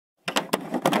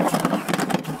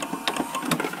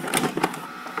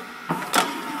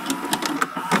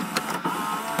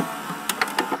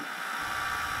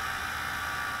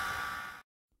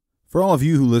For all of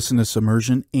you who listen to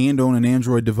Submersion and own an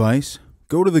Android device,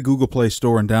 go to the Google Play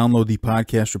Store and download the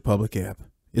Podcast Republic app.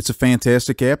 It's a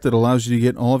fantastic app that allows you to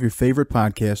get all of your favorite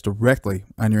podcasts directly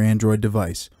on your Android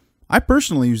device. I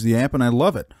personally use the app and I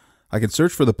love it. I can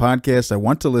search for the podcast I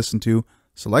want to listen to,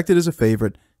 select it as a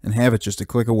favorite, and have it just a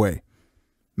click away.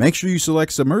 Make sure you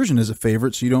select Submersion as a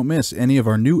favorite so you don't miss any of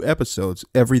our new episodes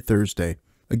every Thursday.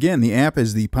 Again, the app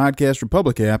is the Podcast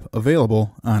Republic app,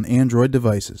 available on Android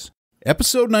devices.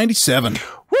 Episode 97.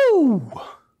 Woo!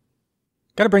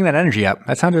 Got to bring that energy up.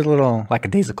 That sounded a little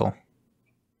lackadaisical.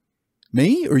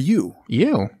 Me or you?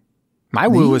 You. My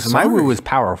woo was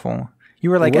powerful. You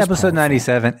were like, episode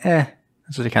 97,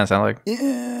 That's what it kind of sounded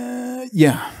like.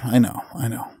 Yeah, I know.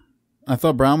 I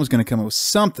thought Brown was going to come up with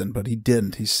something, but he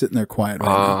didn't. He's sitting there quiet right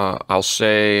now. I'll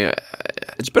say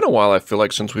it's been a while, I feel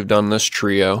like, since we've done this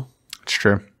trio. It's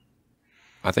true.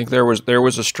 I think there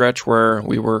was a stretch where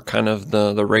we were kind of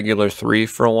the regular three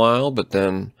for a while, but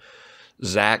then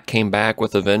Zach came back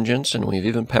with a vengeance, and we've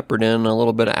even peppered in a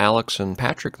little bit of Alex and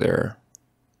Patrick there.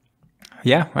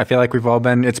 Yeah, I feel like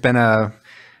it's been an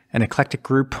eclectic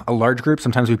group, a large group.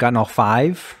 Sometimes we've gotten all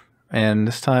five, and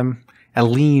this time a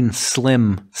lean,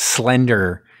 slim,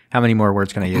 slender. How many more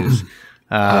words can I use?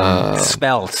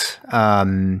 Spelt.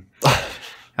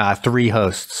 3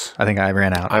 hosts. I think I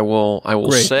ran out. I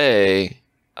will say,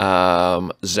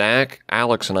 Zach,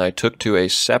 Alex, and I took to a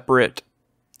separate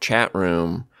chat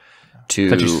room to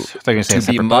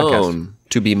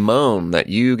bemoan that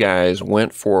you guys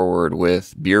went forward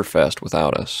with Beer Fest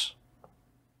without us.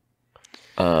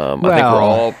 I think we're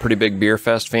all pretty big Beer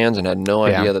Fest fans and had no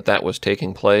idea that was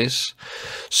taking place.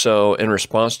 So in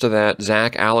response to that,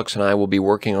 Zach, Alex, and I will be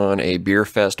working on a Beer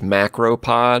Fest macro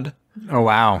pod. Oh,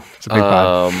 wow. It's a big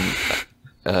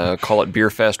pod. Call it Beer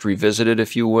Fest Revisited,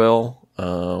 if you will.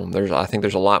 I think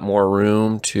there's a lot more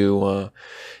room to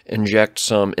inject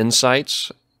some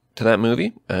insights to that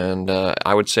movie. And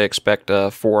I would say expect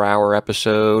a 4-hour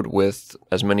episode with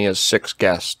as many as 6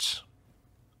 guests.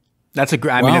 That's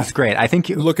that's great. I think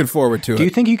looking forward to it. Do you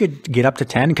think you could get up to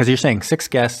 10? Because you're saying 6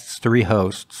 guests, 3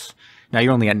 hosts. Now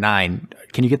you're only at 9.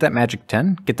 Can you get that magic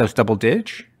 10? Get those double dig?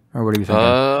 Or what are you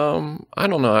thinking? I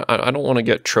don't know. I don't want to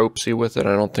get tropesy with it.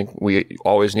 I don't think we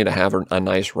always need to have a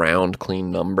nice round,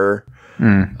 clean number.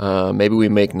 Maybe we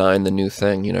make 9 the new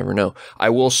thing. You never know. I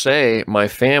will say my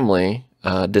family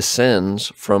descends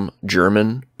from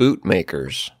German boot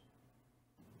makers,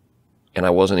 and I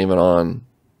wasn't even on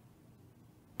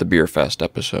the Beer Fest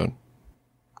episode.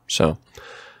 So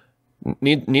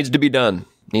needs to be done.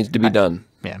 Needs to be done.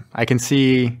 Yeah, I can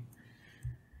see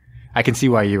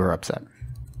why you were upset.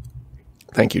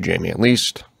 Thank you, Jamie. At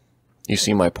least you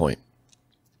see my point.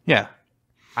 Yeah,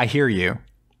 I hear you.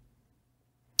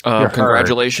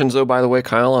 Congratulations, though, by the way,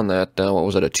 Kyle, on that, what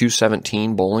was it, a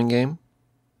 217 bowling game?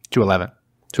 211.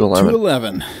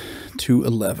 211.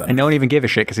 And no one even gave a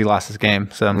shit because he lost his game.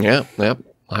 So yeah.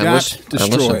 Got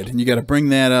destroyed. And you got to bring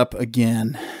that up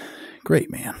again. Great,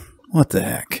 man. What the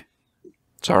heck?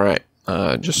 It's all right.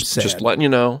 Just letting you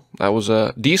know, that was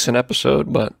a decent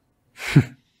episode, but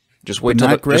just wait till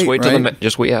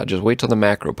the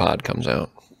macro pod comes out.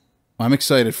 I'm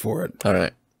excited for it. All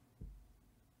right.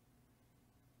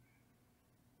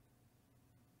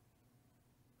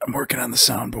 I'm working on the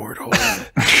soundboard. Hold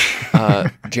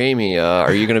on. Jamie,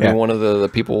 are you going to be one of the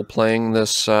people playing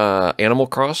this Animal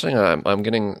Crossing? I'm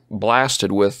getting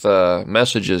blasted with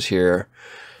messages here.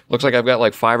 Looks like I've got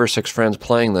like 5 or 6 friends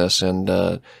playing this, and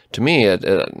to me,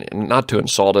 not to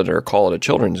insult it or call it a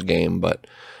children's game, but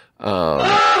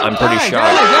I'm pretty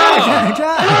shocked.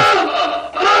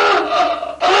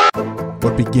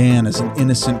 What began as an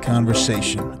innocent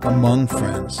conversation among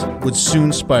friends would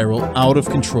soon spiral out of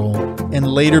control and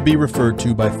later be referred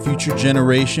to by future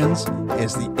generations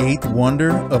as the 8th wonder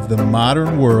of the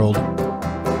modern world.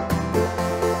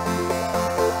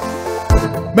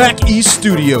 Mac East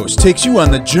Studios takes you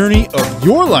on the journey of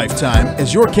your lifetime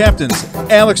as your captains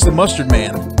Alex the Mustard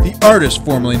Man, the artist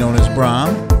formerly known as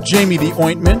Brom, Jamie the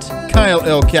Ointment, Kyle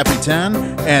El Capitan,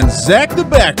 and Zach the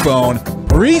Backbone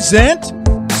present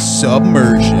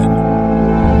Submersion.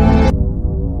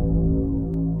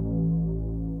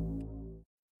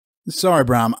 Sorry,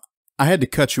 Brom. I had to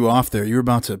cut you off there. You were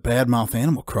about to badmouth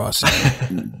Animal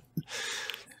Crossing.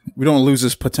 We don't lose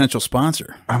this potential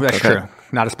sponsor. Oh, that's true.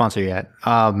 Not a sponsor yet.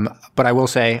 But I will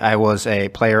say I was a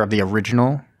player of the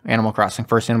original Animal Crossing.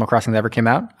 First Animal Crossing that ever came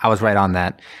out. I was right on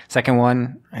that. Second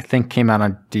one, I think, came out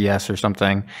on DS or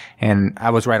something. And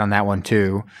I was right on that one,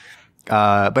 too.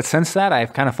 But since that,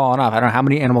 I've kind of fallen off. I don't know, how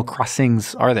many Animal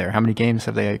Crossings are there? How many games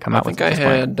have they come out with? I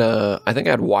think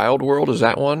I had Wild World. Is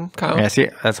that one, Kyle? Yeah, see,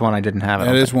 that's one I didn't have.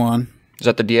 That is one. Is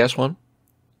that the DS one?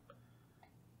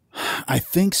 I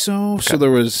think so. Okay. So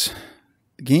there was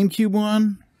GameCube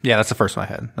one. Yeah, that's the first one I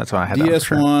had. That's why I had DS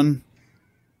that one.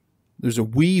 There's a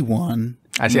Wii one.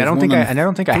 I see. I don't think I had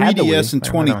the Wii. 3DS in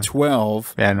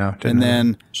 2012. Yeah, no. And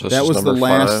then so that was the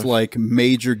last 5. like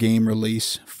major game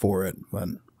release for it. But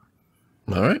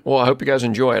all right. Well, I hope you guys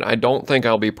enjoy it. I don't think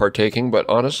I'll be partaking, but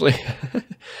honestly,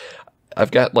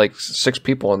 I've got like 6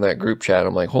 people in that group chat.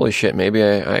 I'm like, holy shit, maybe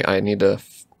I need to,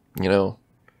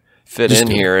 fit just in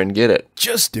here and get it.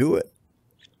 Just do it.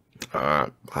 I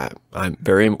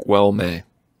very well may.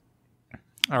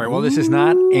 All right. Well, this is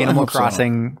not Animal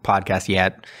Crossing podcast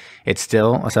yet. It's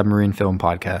still a submarine film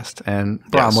podcast. And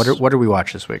Brom, Yes. what did we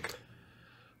watch this week?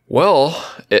 Well,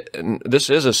 this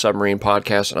is a submarine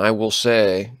podcast, and I will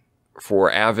say,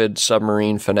 for avid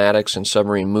submarine fanatics and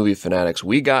submarine movie fanatics,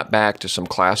 we got back to some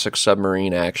classic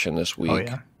submarine action this week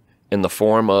in the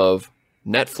form of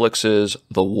Netflix's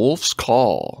The Wolf's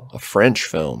Call, a French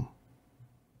film.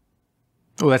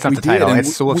 Oh, that's not the title.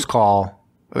 It's The Wolf's Call.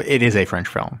 It is a French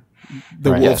film.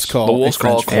 The Wolf's Call. The Wolf's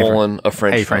Call, a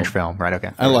French film. Right,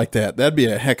 okay. I like that. That'd be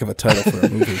a heck of a title for a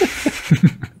movie.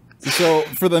 So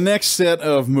for the next set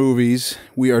of movies,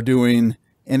 we are doing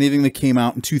anything that came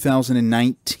out in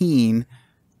 2019,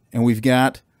 and we've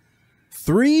got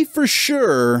 3 for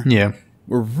sure. Yeah.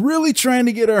 We're really trying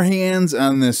to get our hands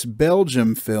on this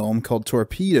Belgium film called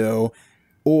Torpedo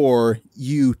or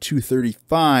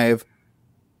U-235.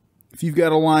 If you've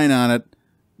got a line on it,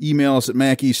 email us at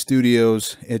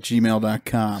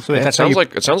mackeystudios@gmail.com. So it sounds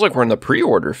like we're in the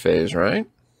pre-order phase, right?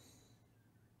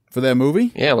 For that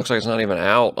movie? Yeah, it looks like it's not even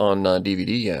out on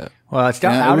DVD yet. Well, it's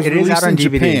out. It is out on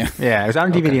DVD. Japan. Yeah, it was out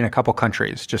on DVD in a couple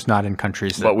countries, just not in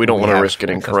countries. But we don't want to risk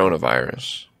getting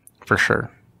coronavirus. For sure.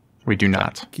 We do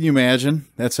not. Can you imagine?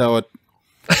 That's how it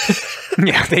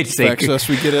yeah, they'd say affects us.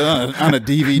 We get it on a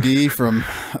DVD from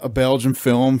a Belgian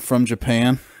film from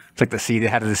Japan. It's like the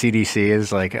head of the CDC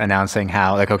is like announcing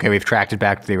how, like, okay, we've tracked it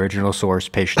back to the original source,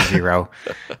 patient 0,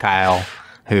 Kyle,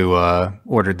 who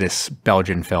ordered this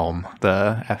Belgian film,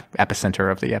 the epicenter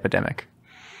of the epidemic.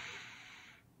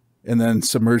 And then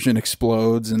Submersion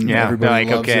explodes, and everybody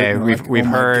loves okay, it. we've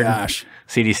heard gosh.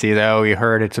 CDC though. We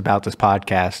heard it's about this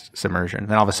podcast, Submersion.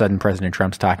 Then all of a sudden, President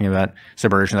Trump's talking about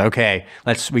Submersion. Okay,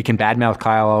 we can badmouth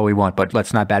Kyle all we want, but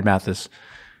let's not badmouth this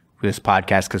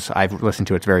podcast because I've listened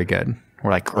to it. It's very good. We're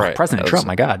like, right. President Trump,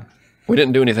 my God. We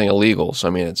didn't do anything illegal, so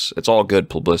I mean, it's all good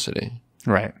publicity.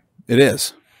 Right. It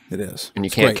is. It is. And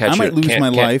you can't catch it. I might lose my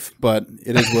life, but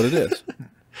it is what it is.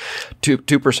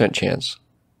 2% chance.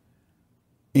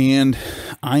 And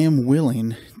I am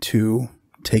willing to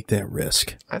take that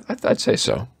risk. I'd say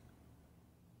so.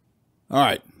 All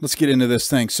right, let's get into this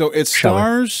thing. So it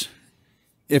stars,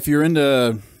 if you're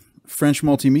into French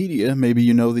multimedia, maybe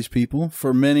you know these people.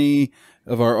 For many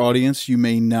of our audience, you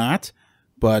may not,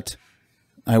 but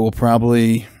I will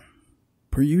probably,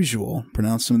 per usual,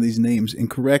 pronounce some of these names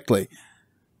incorrectly.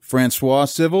 Francois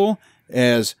Civil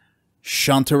as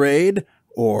Chantarade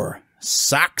or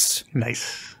Sax.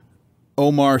 Nice.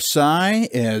 Omar Sy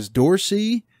as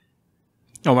Dorsey.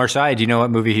 Omar Sy, do you know what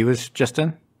movie he was just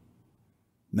in?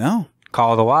 No.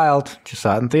 Call of the Wild. Just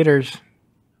saw it in theaters.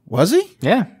 Was he?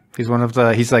 Yeah. He's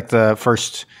like the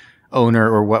first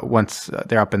owner, or once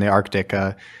they're up in the Arctic,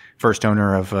 first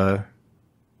owner of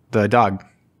the dog.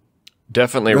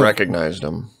 Definitely recognized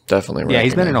him. Yeah,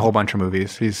 he's been in a whole bunch of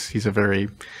movies. He's a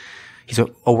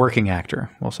working actor,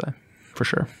 we'll say, for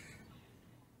sure.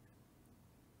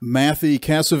 Matthew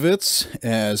Kasovitz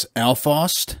as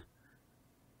Alfost.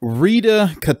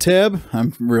 Rita Kateb,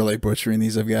 I'm really butchering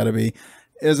these, I've got to be,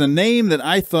 is a name that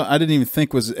I didn't even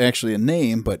think was actually a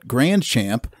name, but Grand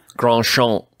Champ.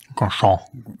 Grandchamp.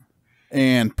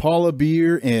 And Paula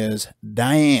Beer as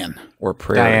Diane. Or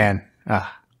Prairie. Diane. I've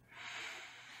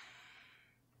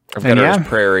got her as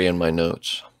Prairie in my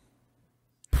notes.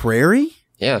 Prairie?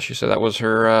 Yeah, she said that was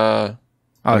her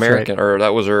American, or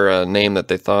that was her name that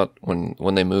they thought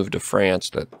when they moved to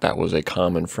France that was a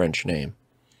common French name.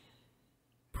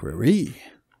 Prairie.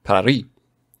 Paris.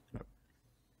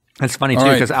 That's funny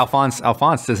too, because Alphonse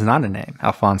is not a name.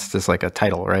 Alphonse is like a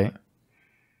title, right?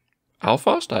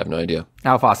 Alphonse? I have no idea.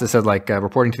 Alphonse, it said like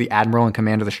reporting to the Admiral in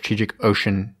command of the Strategic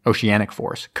Oceanic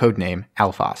Force, codename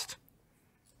Alphonse.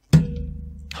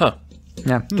 Huh.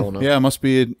 Yeah. Don't know. Yeah, it must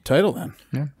be a title then.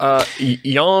 Yeah.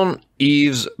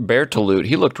 Jean-Yves Berthelot,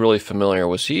 he looked really familiar.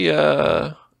 Was he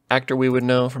a actor we would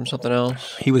know from something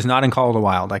else? He was not in Call of the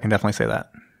Wild. I can definitely say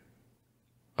that.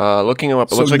 Looking him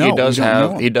up, it looks like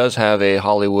he does have a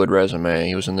Hollywood resume.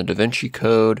 He was in the Da Vinci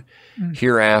Code,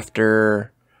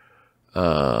 Hereafter.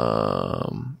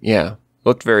 Yeah,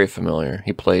 looked very familiar.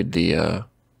 He played the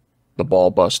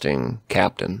ball busting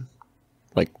captain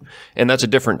like, and that's a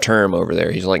different term over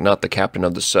there. He's like not the captain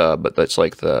of the sub, but that's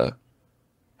like the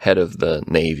head of the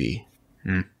Navy.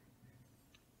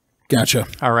 Gotcha.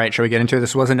 All right, shall we get into it?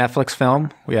 This was a Netflix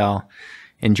film. We all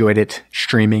enjoyed it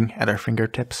streaming at our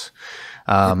fingertips.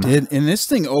 It did, and this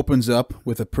thing opens up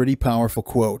with a pretty powerful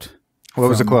quote. What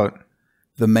was the quote?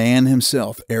 The man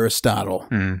himself, Aristotle.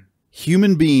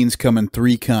 Human beings come in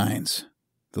three kinds: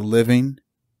 the living,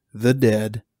 the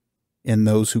dead, and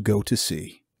those who go to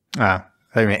sea. I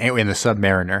mean, in the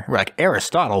Submariner. We're like,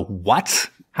 Aristotle, what?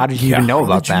 How did you even know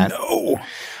about that?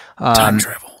 Time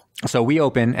travel. So we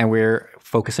open and we're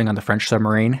focusing on the French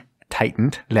submarine,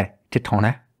 Titan, Le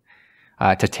Titane.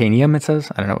 Titanium, it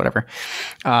says. I don't know, whatever.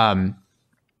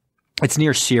 It's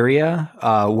near Syria,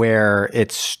 where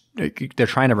they're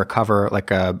trying to recover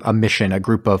like a mission, a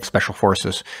group of special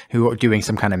forces who are doing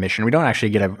some kind of mission. We don't actually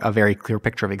get a very clear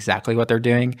picture of exactly what they're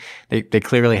doing. They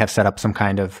clearly have set up some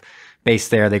kind of base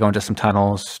there. They go into some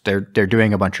tunnels. They're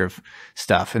doing a bunch of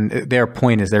stuff. And their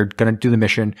point is they're going to do the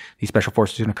mission. These special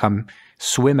forces are going to come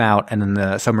swim out, and then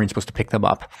the submarine's supposed to pick them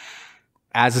up.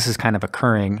 As this is kind of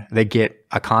occurring, they get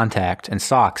a contact, and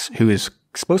Socks, who is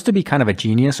supposed to be kind of a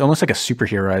genius, almost like a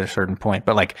superhero at a certain point,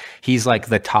 but like he's like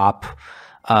the top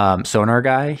sonar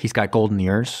guy. He's got golden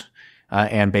ears,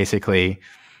 and basically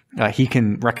he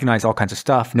can recognize all kinds of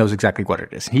stuff, knows exactly what it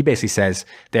is. And he basically says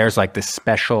there's like this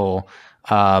special,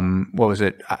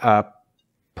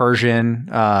 Persian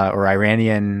or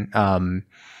Iranian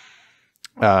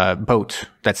boat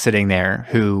that's sitting there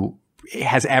who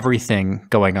has everything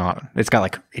going on. It's got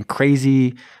like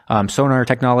crazy sonar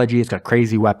technology. It's got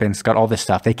crazy weapons. It's got all this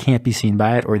stuff. They can't be seen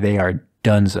by it, or they are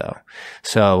donezo.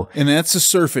 So, and that's a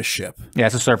surface ship. Yeah,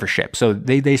 it's a surface ship. So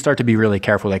they start to be really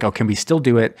careful. Like, oh, can we still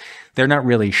do it? They're not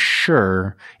really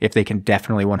sure if they can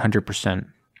definitely 100%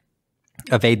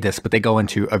 evade this, but they go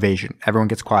into evasion. Everyone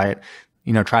gets quiet.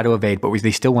 Try to evade, but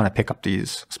they still want to pick up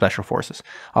these special forces.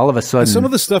 All of a sudden, some of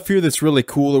the stuff here that's really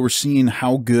cool that we're seeing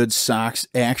how good Socks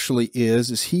actually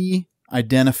is he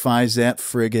identifies that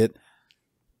frigate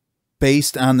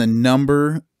based on the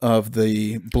number of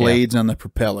the blades on the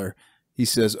propeller. He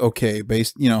says, okay,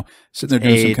 sitting there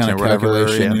doing some kind of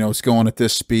calculation, it's going at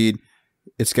this speed.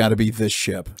 It's got to be this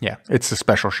ship. Yeah, it's a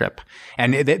special ship.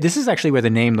 And this is actually where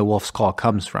the name the Wolf's Call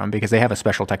comes from, because they have a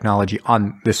special technology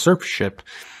on this surface ship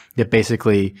that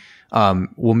basically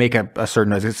will make a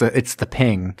certain noise. It's the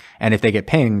ping, and if they get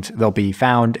pinged, they'll be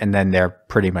found, and then they're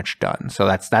pretty much done. So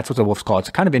that's what the Wolf's Call. It's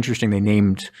kind of interesting. They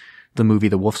named the movie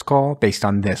The Wolf's Call based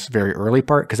on this very early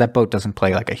part, because that boat doesn't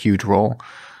play like a huge role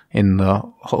in the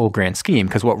whole grand scheme.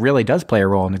 Because what really does play a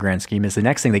role in the grand scheme is the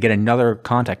next thing, they get another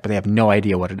contact, but they have no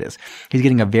idea what it is. He's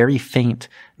getting a very faint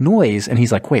noise, and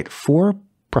he's like, wait, 4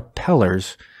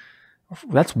 propellers?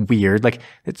 That's weird. Like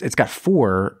it's got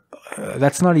 4.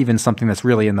 That's not even something that's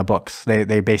really in the books.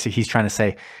 They basically, he's trying to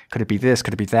say, could it be this?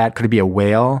 Could it be that? Could it be a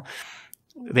whale?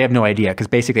 They have no idea, because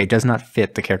basically it does not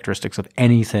fit the characteristics of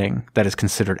anything that is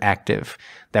considered active.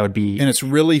 That would be, and it's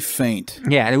really faint.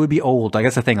 Yeah, and it would be old. Like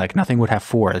that's the thing. Like nothing would have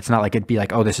 4. It's not like it'd be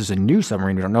like, oh, this is a new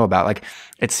submarine we don't know about. Like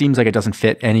it seems like it doesn't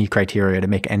fit any criteria to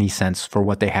make any sense for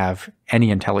what they have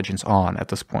any intelligence on at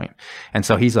this point. And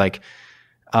so he's like,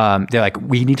 they're like,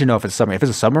 we need to know if it's a submarine. If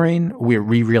it's a submarine, we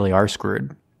really are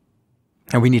screwed.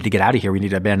 And we need to get out of here. We need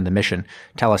to abandon the mission.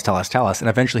 Tell us. And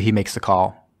eventually he makes the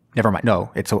call. Never mind. No,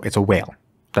 it's a whale.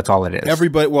 That's all it is.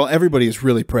 Everybody is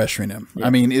really pressuring him. Yeah. I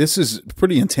mean, this is a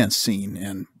pretty intense scene,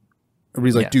 and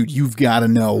everybody's like, dude, you've got to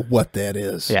know what that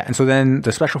is. Yeah. And so then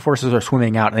the special forces are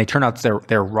swimming out, and they turn out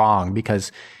they're wrong,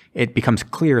 because it becomes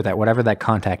clear that whatever that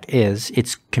contact is,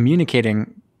 it's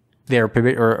communicating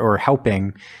or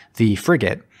helping the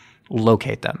frigate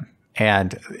locate them.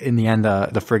 And in the end,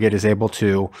 the frigate is able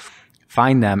to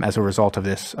find them as a result of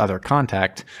this other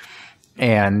contact.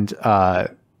 And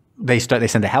they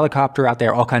send a helicopter out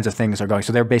there. All kinds of things are going.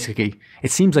 So they're basically,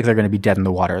 it seems like they're going to be dead in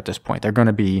the water at this point. They're going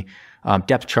to be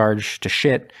depth charged to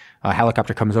shit. A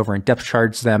helicopter comes over and depth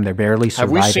charges them. They're barely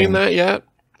surviving. Have we seen that yet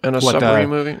in a submarine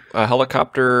movie? A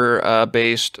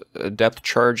helicopter-based depth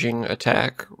charging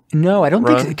attack? No, I don't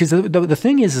think, because the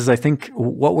thing is I think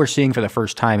what we're seeing for the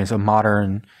first time is a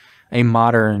modern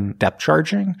depth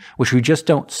charging, which we just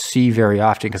don't see very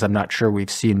often, because I'm not sure we've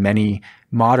seen many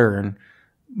modern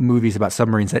movies about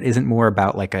submarines that isn't more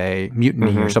about like a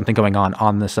mutiny or something going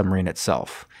on the submarine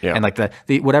itself. Yeah. And like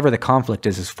the whatever the conflict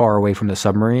is far away from the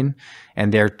submarine,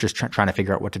 and they're just trying to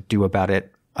figure out what to do about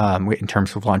it in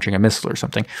terms of launching a missile or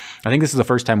something. I think this is the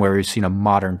first time where we've seen a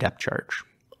modern depth charge.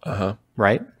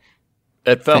 Right?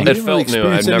 It felt new.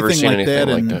 I've never seen anything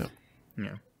like that.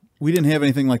 Yeah. We didn't have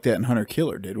anything like that in Hunter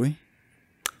Killer, did we?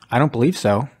 I don't believe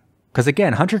so. Because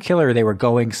again, hunter-killer, they were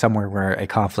going somewhere where a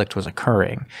conflict was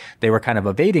occurring. They were kind of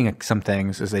evading some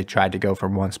things as they tried to go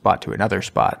from one spot to another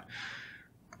spot.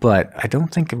 But I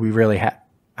don't think we really had.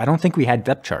 I don't think we had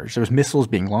depth charge. There was missiles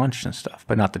being launched and stuff,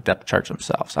 but not the depth charge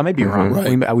themselves. I may be wrong.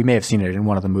 Right. We may have seen it in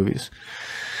one of the movies.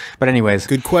 But anyways,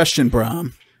 good question,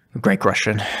 Brom. Great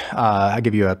question. I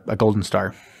give you a golden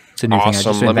star. It's a new thing I just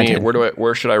Awesome. invented.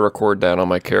 Where should I record that on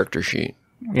my character sheet?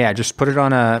 Yeah, just put it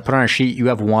on a sheet. You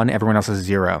have 1. Everyone else has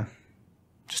 0.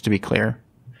 Just to be clear.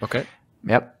 Okay.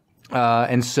 Yep.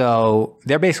 And so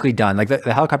they're basically done. Like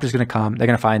the helicopter's going to come. They're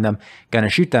going to find them, going to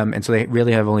shoot them. And so they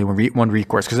really have only one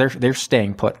recourse because they're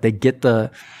staying put. They get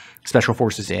the special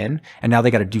forces in, and now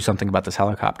they got to do something about this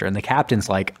helicopter. And the captain's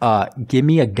like, give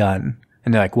me a gun.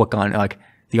 And they're like, what gun? Like,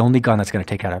 the only gun that's going to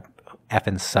take out a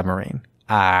effing submarine.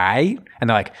 All right. And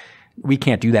they're like, we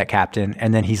can't do that, Captain.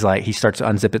 And then he's like, he starts to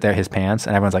unzip his pants,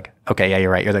 and everyone's like, okay, yeah,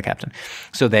 you're right, you're the captain.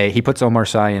 So he puts Omar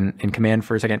Sy in command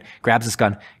for a second, grabs his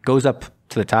gun, goes up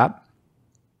to the top,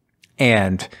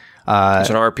 and it's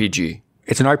an RPG.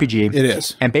 It's an RPG. It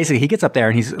is. And basically, he gets up there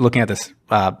and he's looking at this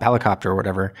helicopter or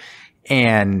whatever,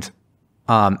 and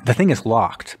the thing is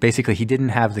locked. Basically, he didn't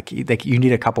have the key. Like, you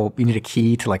need a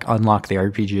key to like unlock the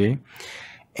RPG,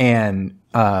 and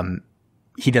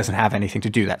he doesn't have anything to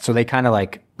do that. So they kind of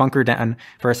like hunker down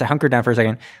for a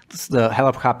second. The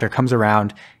helicopter comes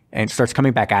around and starts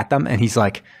coming back at them. And he's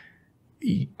like,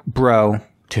 bro,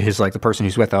 to his, like, the person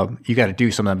who's with him, you got to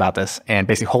do something about this. And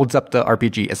basically holds up the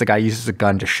RPG as the guy uses a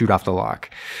gun to shoot off the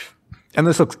lock. And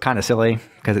this looks kind of silly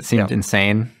because it seemed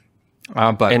insane.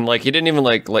 But and like he didn't even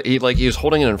like he was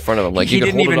holding it in front of him. Like he you could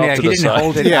didn't hold even it off to the side.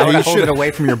 hold it. Yeah, I would you hold it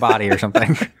away from your body or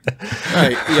something.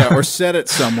 Right, yeah, or set it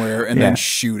somewhere and then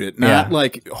shoot it. Not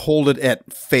like hold it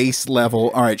at face level.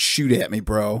 All right, shoot at me,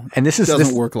 bro. And this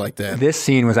doesn't work like that. This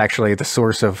scene was actually the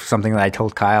source of something that I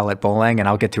told Kyle at bowling, and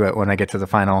I'll get to it when I get to the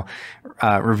final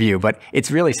review. But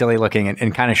it's really silly looking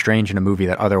and kind of strange in a movie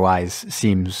that otherwise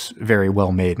seems very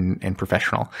well made and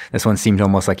professional. This one seemed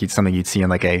almost like something you'd see in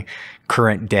like a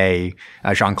current day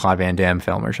Jean-Claude Van Damme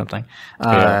film or something.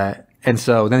 And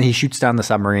so then he shoots down the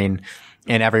submarine,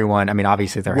 and everyone, I mean,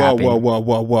 obviously they're happy.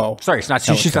 Whoa. Sorry, it's not.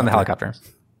 He shoots down the helicopter.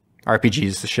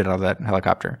 RPGs the shit out of that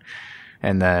helicopter.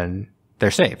 And then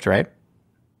they're saved, right?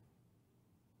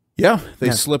 Yeah,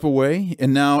 they slip away,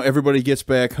 and now everybody gets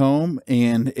back home,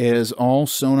 and as all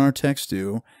sonar techs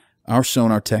do, our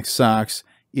sonar tech Socks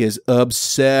is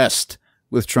obsessed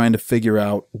with trying to figure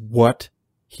out what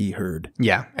he heard.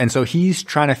 Yeah. And so he's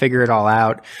trying to figure it all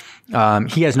out.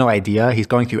 He has no idea. He's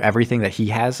going through everything that he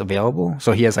has available.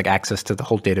 So he has like access to the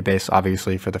whole database,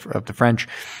 obviously, of the French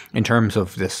in terms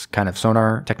of this kind of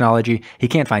sonar technology. He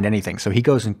can't find anything. So he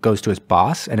goes to his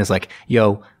boss and is like,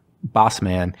 yo, boss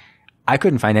man, I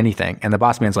couldn't find anything. And the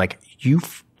boss man's like,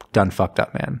 you've done fucked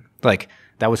up, man. Like,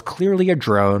 that was clearly a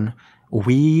drone.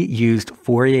 We used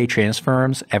Fourier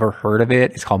transforms. Ever heard of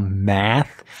it? It's called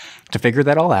math to figure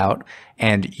that all out.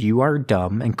 And you are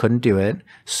dumb and couldn't do it.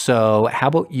 So how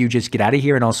about you just get out of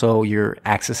here, and also your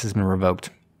access has been revoked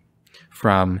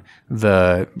from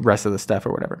the rest of the stuff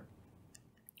or whatever.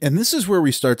 And this is where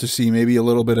we start to see maybe a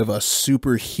little bit of a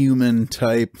superhuman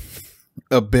type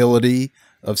ability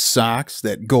of Socks,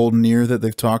 that golden ear that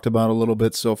they've talked about a little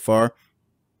bit so far.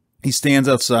 He stands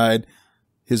outside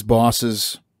his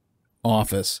boss's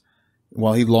office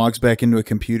while he logs back into a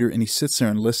computer, and he sits there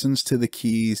and listens to the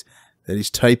keys that he's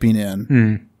typing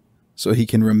in so he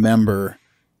can remember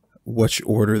which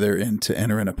order they're in to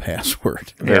enter in a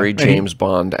password. Very James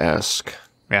Bond-esque.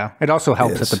 Yeah. It also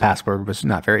helps that the password was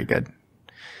not very good.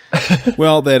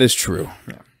 Well, that is true.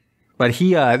 Yeah. But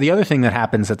the other thing that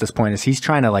happens at this point is he's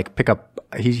trying to like pick up,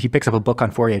 he picks up a book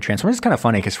on Fourier transforms. It's kind of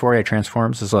funny because Fourier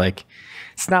transforms is like,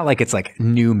 it's not like it's like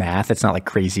new math. It's not like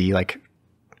crazy. Like,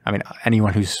 I mean,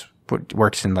 anyone who's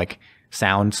works in like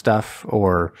sound stuff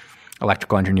or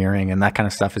electrical engineering and that kind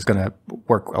of stuff is going to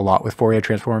work a lot with Fourier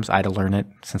transforms. I had to learn it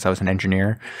since I was an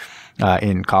engineer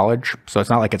in college. So it's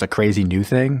not like it's a crazy new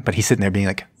thing, but he's sitting there being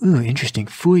like, ooh, interesting.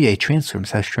 Fourier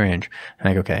transforms. How strange.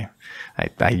 I'm like, okay.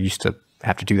 I used to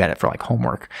have to do that for like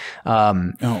homework.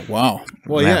 Oh, wow.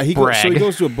 Well, yeah, he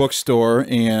goes to a bookstore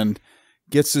and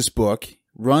gets this book,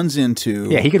 runs into...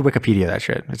 Yeah, he could Wikipedia that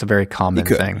shit. It's a very common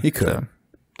thing. He could. So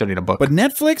don't need a book. But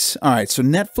Netflix, all right, so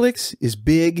Netflix is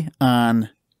big on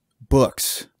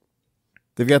books.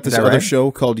 They've got this other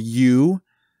show called You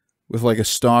with like a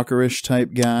stalkerish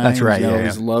type guy. That's right.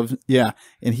 Yeah.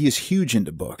 And he is huge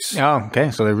into books. Oh,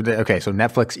 okay. So so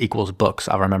Netflix equals books.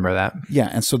 I'll remember that. Yeah,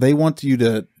 and so they want you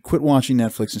to quit watching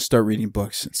Netflix and start reading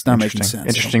books. It's not making sense.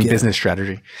 Interesting business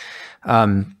strategy.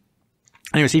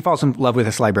 Anyways, he falls in love with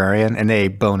this librarian, and they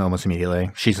bone almost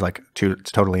immediately. She's like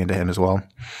totally into him as well,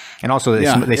 and also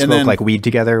they smoke like weed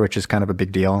together, which is kind of a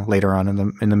big deal later on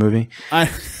in the movie.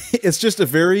 It's just a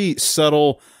very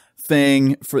subtle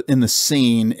thing in the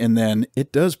scene, and then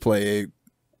it does play a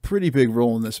pretty big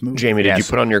role in this movie. Jamie, did you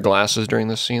put on your glasses during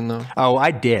this scene though? Oh,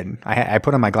 I did. I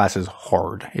put on my glasses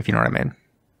hard, if you know what I mean.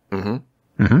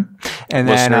 Mm-hmm. Mm-hmm. And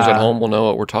listeners at home will know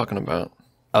what we're talking about.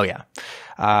 Oh yeah.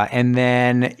 And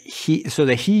then he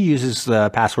uses the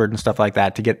password and stuff like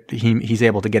that to get, he's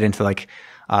able to get into like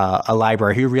a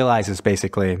library. He realizes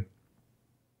basically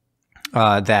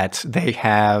that they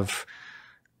have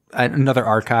another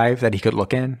archive that he could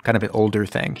look in, kind of an older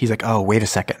thing. He's like, oh, wait a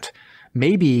second.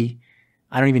 Maybe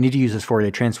I don't even need to use this Fourier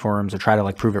transforms or try to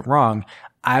like prove it wrong.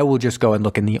 I will just go and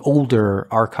look in the older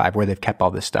archive where they've kept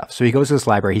all this stuff. So he goes to this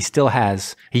library.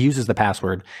 He uses the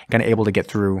password, kind of able to get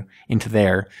through into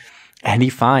there. And he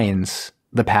finds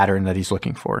the pattern that he's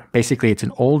looking for. Basically, it's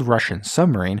an old Russian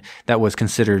submarine that was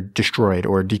considered destroyed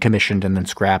or decommissioned and then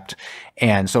scrapped.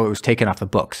 And so it was taken off the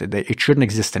books. It shouldn't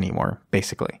exist anymore,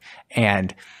 basically.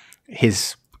 And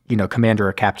his, commander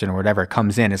or captain or whatever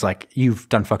comes in, is like, you've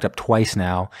done fucked up twice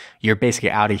now. You're basically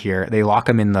out of here. They lock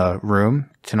him in the room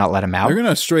to not let him out. They're going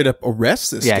to straight up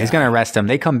arrest this guy. Yeah, he's going to arrest him.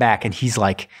 They come back and he's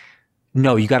like,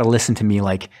 no, you got to listen to me.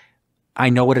 Like, I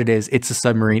know what it is. It's a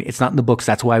submarine. It's not in the books.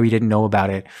 That's why we didn't know about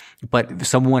it. But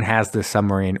someone has this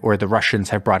submarine, or the Russians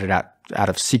have brought it out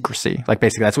of secrecy. Like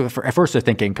basically, that's what at first they're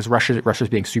thinking, because Russia's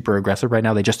being super aggressive right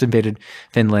now. They just invaded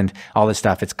Finland, all this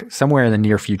stuff. It's somewhere in the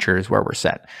near future is where we're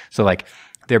set. So like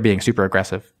they're being super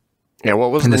aggressive. Yeah.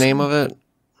 What was the name of it?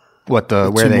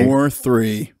 Timor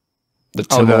 3. The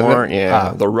Timor.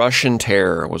 The Russian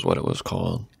Terror was what it was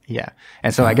called. Yeah.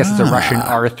 And so I guess it's a Russian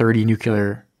R-30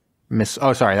 nuclear missile.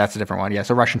 Oh, sorry, that's a different one. Yeah,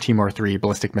 so Russian Timor 3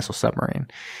 ballistic missile submarine,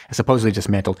 supposedly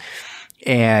dismantled.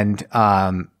 And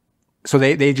so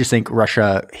they just think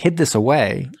Russia hid this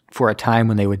away for a time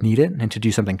when they would need it and to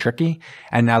do something tricky.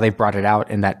 And now they've brought it out,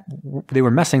 and that they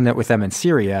were messing with them in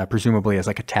Syria, presumably as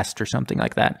like a test or something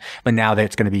like that. But now that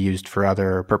it's going to be used for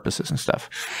other purposes and stuff.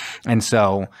 And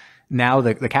so now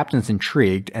the captain's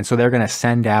intrigued, and so they're going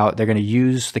to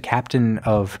use the captain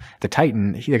of the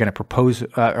Titan. They're going to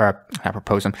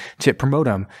promote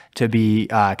him to be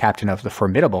captain of the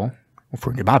Formidable,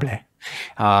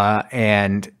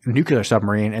 and nuclear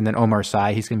submarine. And then Omar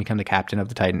Sy, he's going to become the captain of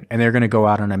the Titan. And they're going to go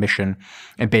out on a mission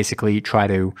and basically try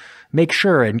to make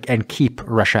sure and keep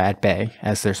Russia at bay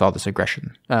as there's all this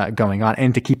aggression going on.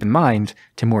 And to keep in mind,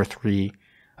 Timor 3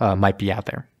 might be out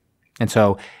there. And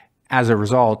so as a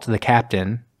result, the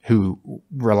captain, who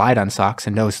relied on Socks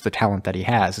and knows the talent that he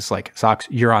has, is like, Socks,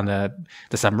 you're on the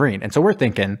submarine. And so we're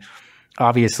thinking,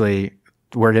 obviously,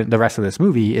 the rest of this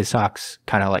movie is Socks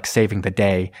kind of like saving the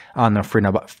day on the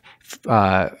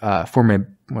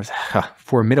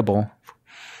Formidable.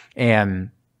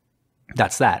 And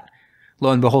that's that.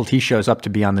 Lo and behold, he shows up to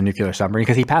be on the nuclear submarine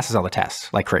because he passes all the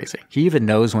tests like crazy. He even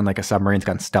knows when like a submarine's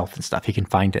got stealth and stuff. He can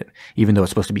find it, even though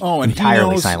it's supposed to be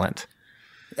entirely silent.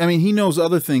 I mean, he knows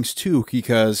other things too,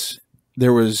 because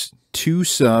there was 2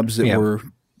 subs that were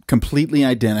completely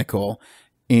identical,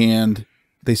 and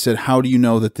they said, how do you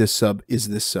know that this sub is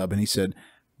this sub? And he said,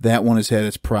 that one has had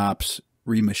its props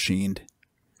remachined.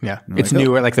 Yeah. It's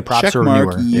newer, like the props are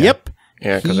newer. Yep.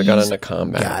 Yeah, because it got into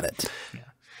combat. Got it. Yeah.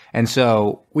 And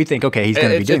so we think, okay, he's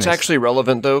going to be doing It's this. actually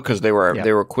relevant, though, because they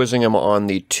were quizzing him on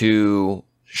the two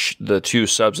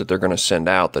subs that they're going to send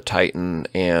out, the Titan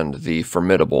and the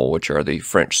Formidable, which are the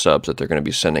French subs that they're going to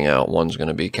be sending out. One's going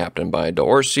to be captained by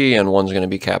d'Orsay, and one's going to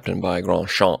be captained by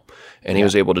Grandchamp. And he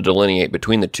was able to delineate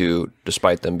between the two,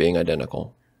 despite them being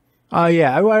identical.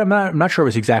 I'm not sure it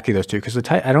was exactly those two, because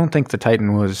I don't think the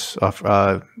Titan was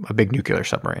a big nuclear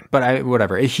submarine. But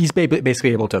whatever. He's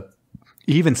basically able to.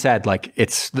 He even said like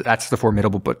that's the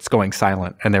Formidable, but it's going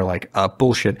silent, and they're like,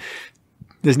 bullshit.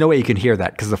 There's no way you can hear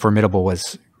that because the Formidable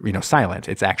was, silent.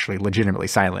 It's actually legitimately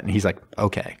silent. And he's like,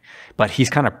 okay. But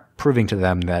he's kind of proving to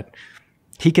them that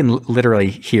he can literally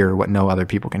hear what no other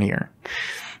people can hear.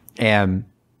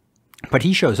 But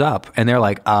he shows up and they're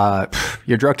like,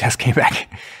 your drug test came back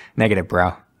negative,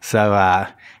 bro. So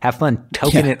have fun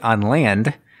toking it on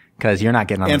land, because you're not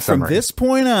getting on the submarine. And from this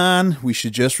point on, we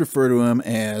should just refer to him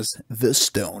as the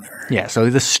Stoner. Yeah, so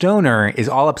the Stoner is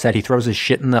all upset. He throws his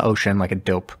shit in the ocean like a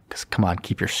dope. Because come on,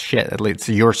 keep your shit. At least it's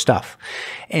your stuff.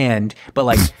 But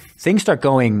like things start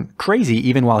going crazy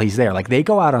even while he's there. Like they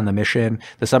go out on the mission.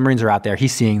 The submarines are out there.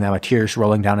 He's seeing them with tears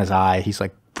rolling down his eye. He's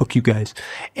like, fuck you guys.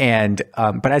 And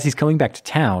but as he's coming back to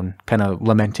town, kind of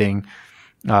lamenting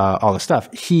all the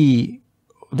stuff, he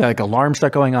like alarms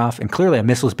start going off, and clearly a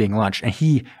missile is being launched, and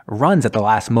he runs at the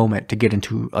last moment to get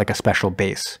into like a special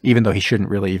base, even though he shouldn't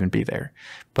really even be there.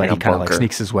 But he kind of like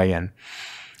sneaks his way in.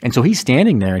 And so he's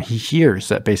standing there, and he hears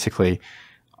that basically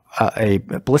a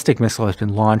ballistic missile has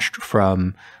been launched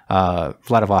from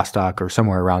Vladivostok or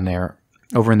somewhere around there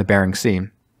over in the Bering Sea.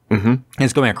 And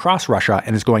it's going across Russia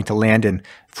and is going to land in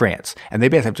France. And they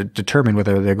basically have to determine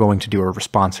whether they're going to do a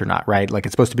response or not, right? Like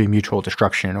it's supposed to be mutual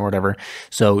destruction or whatever.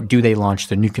 So do they launch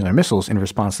the nuclear missiles in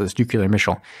response to this nuclear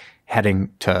missile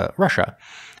heading to Russia?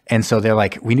 And so they're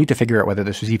like, we need to figure out whether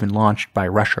this was even launched by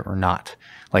Russia or not.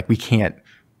 Like we can't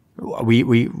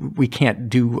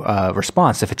do a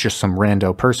response if it's just some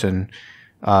rando person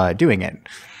doing it.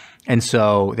 And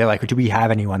so they're like, do we have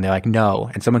anyone? They're like,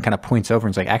 no. And someone kind of points over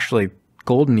and is like, actually,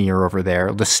 Golden Ear over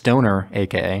there, the stoner,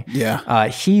 aka,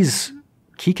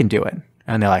 he can do it.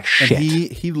 And they're like, shit.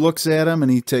 And he looks at him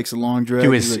and he takes a long drag.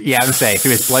 Through his, I would say,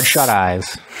 through his bloodshot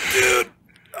eyes. Dude,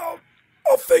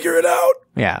 I'll figure it out.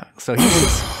 Yeah. So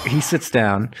he sits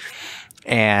down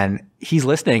and he's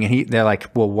listening, and they're like,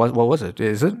 well, what was it?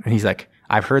 Is it? And he's like,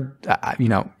 I've heard,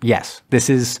 yes,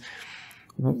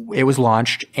 it was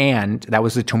launched, and that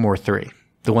was the Timur 3.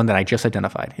 The one that I just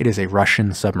identified. It is a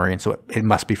Russian submarine, so it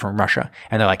must be from Russia.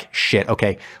 And they're like, shit,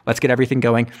 okay, let's get everything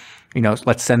going.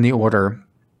 Let's send the order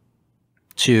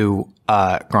to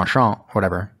Grandchamp,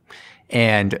 whatever,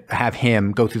 and have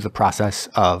him go through the process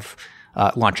of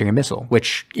launching a missile,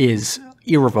 which is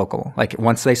irrevocable. Like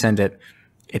once they send it,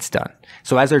 it's done.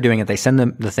 So as they're doing it, they send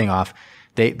the thing off.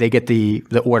 They get the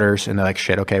orders, and they're like,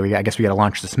 shit, okay, I guess we got to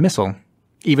launch this missile,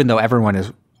 even though everyone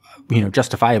is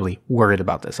justifiably worried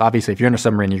about this. Obviously, if you're in a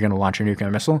submarine, you're going to launch a nuclear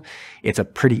missile. It's a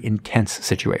pretty intense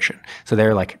situation. So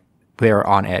they're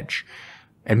on edge.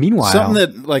 And meanwhile, something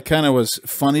that like kind of was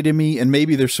funny to me, and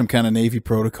maybe there's some kind of Navy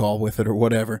protocol with it or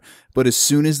whatever, but as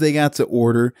soon as they got to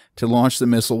order to launch the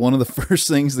missile, one of the first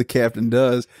things the captain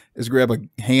does is grab a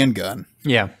handgun.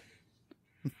 Yeah.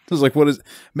 It was like,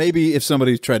 maybe if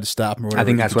somebody tried to stop him or whatever. I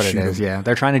think that's what it is. Yeah.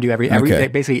 They're trying to do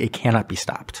everything. Basically, it cannot be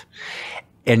stopped.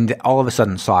 And all of a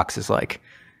sudden, Socks is like,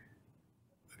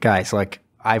 guys, like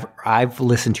I've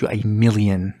listened to a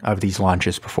million of these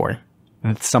launches before.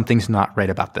 Something's not right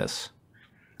about this.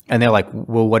 And they're like,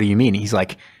 well, what do you mean? He's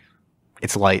like,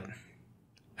 it's light.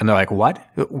 And they're like, what?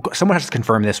 Someone has to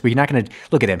confirm this. We're not going to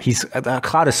look at him. A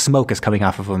cloud of smoke is coming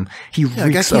off of him. He reeks of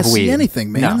weed. I can't see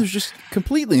anything, man. No. There's just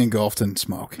completely engulfed in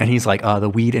smoke. And he's like, the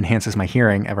weed enhances my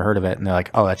hearing. Ever heard of it? And they're like,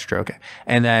 oh, that's true. Okay.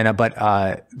 And then,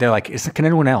 they're like, can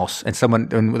anyone else? And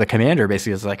the commander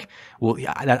basically is like, well,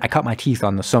 I cut my teeth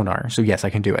on the sonar. So yes, I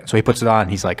can do it. So he puts it on.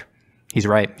 He's like, he's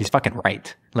right. He's fucking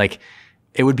right. Like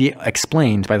it would be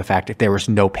explained by the fact if there was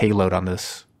no payload on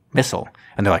this missile.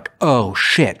 And they're like, oh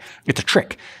shit, it's a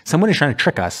trick. Someone is trying to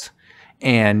trick us,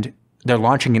 and they're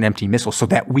launching an empty missile so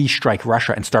that we strike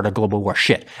Russia and start a global war.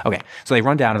 Shit. Okay. So they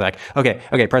run down and they're like,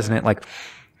 okay, President, like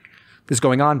this is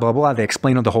going on, blah, blah, blah. They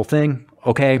explain the whole thing.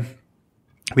 Okay.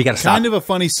 We got to stop. Kind of a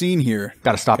funny scene here.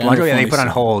 Got to stop launch. Yeah, they put on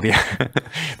hold. Yeah.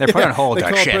 They're put on hold. They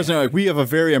call the president like, we have a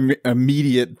very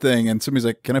immediate thing. And somebody's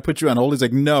like, can I put you on hold? He's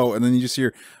like, no. And then you just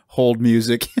hear hold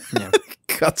music. Yeah.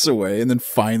 Cuts away, and then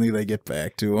finally they get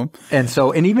back to him.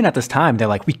 And even at this time, they're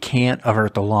like, we can't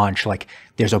avert the launch. Like,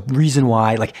 there's a reason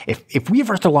why. Like, if we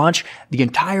avert the launch, the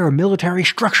entire military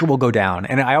structure will go down.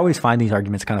 And I always find these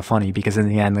arguments kind of funny because in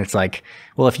the end, it's like,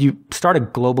 well, if you start a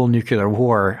global nuclear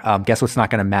war, guess what's not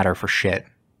going to matter for shit?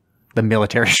 The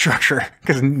military structure,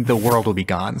 because the world will be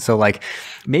gone. So like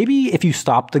maybe if you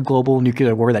stop the global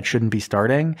nuclear war that shouldn't be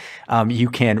starting, you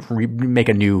can make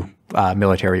a new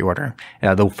military order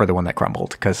for the one that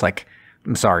crumbled. Because like,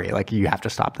 I'm sorry, like you have to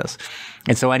stop this.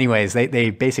 And so anyways, they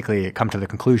basically come to the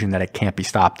conclusion that it can't be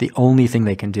stopped. The only thing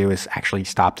they can do is actually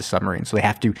stop the submarine. So they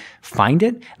have to find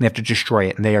it and they have to destroy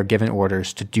it. And they are given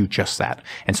orders to do just that.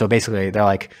 And so basically they're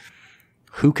like,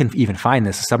 who can even find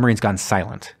this? The submarine's gone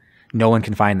silent. No one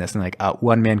can find this. And like,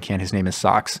 one man can. His name is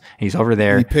Socks. He's over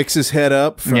there. He picks his head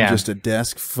up from just a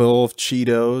desk full of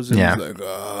Cheetos. And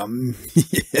he's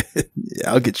like,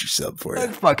 I'll get you sub for you.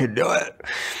 Let's fucking do it.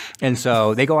 And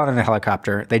so they go out on a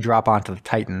helicopter. They drop onto the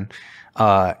Titan.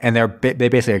 And they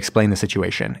basically explain the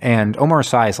situation. And Omar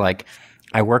Sy is like,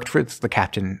 I worked for the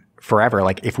captain forever.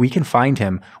 Like, if we can find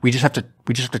him, we just have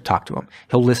to talk to him.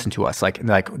 He'll listen to us. Like,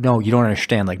 no, you don't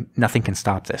understand. Like, nothing can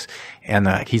stop this. And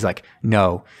he's like,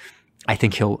 no. I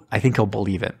think he'll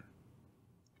believe it.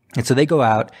 And so they go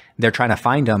out, they're trying to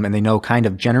find him, and they know kind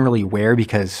of generally where,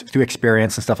 because through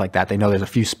experience and stuff like that, they know there's a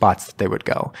few spots that they would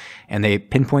go. And they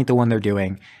pinpoint the one they're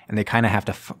doing, and they kind of have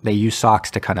to, they use Socks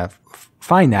to kind of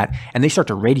find that, and they start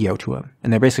to radio to him.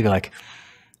 And they're basically like,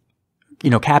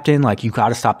 Captain, like, you got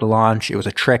to stop the launch. It was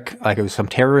a trick. Like, it was some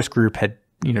terrorist group had,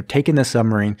 taken this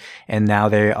submarine, and now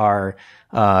they are,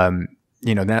 now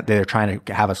they're trying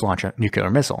to have us launch a nuclear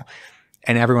missile.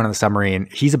 And everyone on the submarine,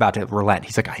 he's about to relent.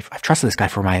 He's like, I've trusted this guy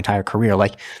for my entire career.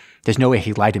 Like, there's no way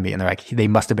he lied to me. And they're like, they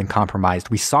must have been compromised.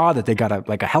 We saw that they got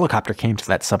a helicopter came to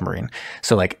that submarine.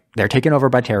 So, like, they're taken over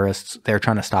by terrorists. They're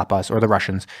trying to stop us, or the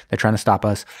Russians. They're trying to stop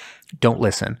us. Don't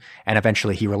listen. And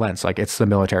eventually he relents. Like, it's the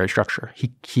military structure.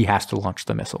 He has to launch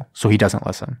the missile. So he doesn't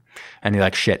listen. And he's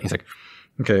like, shit. He's like,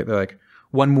 okay. They're like,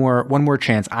 one more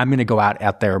chance. I'm going to go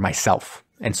out there myself.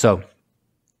 And so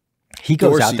he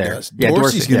goes Dorsey out there. Does. Yeah,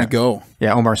 Dorsey's going to go.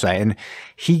 Yeah, Omar Sy. And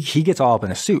he gets all up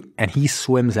in a suit, and he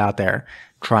swims out there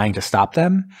trying to stop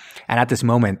them. And at this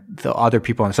moment, the other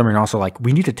people on the submarine are also like,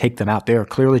 we need to take them out. They're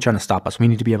clearly trying to stop us. We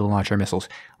need to be able to launch our missiles.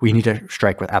 We need to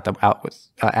strike at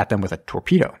them with a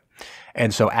torpedo.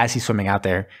 And so as he's swimming out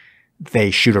there, they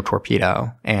shoot a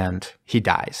torpedo and he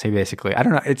dies. He basically, I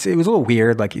don't know. It was a little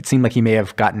weird. Like, it seemed like he may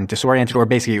have gotten disoriented, or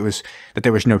basically it was that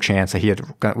there was no chance that he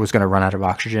was going to run out of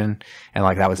oxygen. And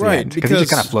like, that was the end. Because he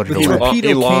just kind of floated the away. torpedo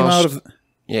came out of...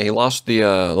 Yeah, he lost the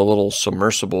little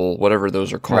submersible, whatever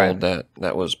those are called, Right.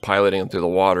 that was piloting him through the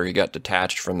water. He got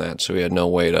detached from that, so he had no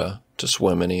way to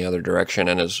swim any other direction.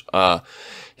 And his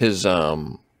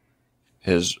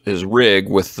rig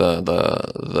with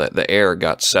the air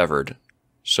got severed,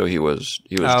 so he was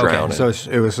drowning. So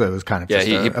it was kind of yeah. just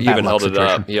He a bad even luck held it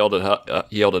situation. up.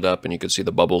 He held it up, and you could see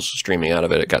the bubbles streaming out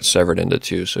of it. It got severed into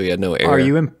two, so he had no air. Are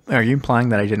you implying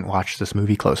that I didn't watch this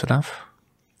movie close enough?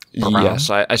 Yes,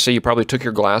 I say you probably took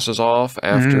your glasses off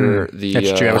after the.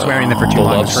 That's true. I was wearing them for too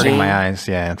long. It was hurting scene. my eyes.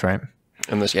 Yeah, that's right.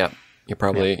 And this,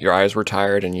 your eyes were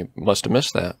tired, and you must have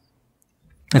missed that.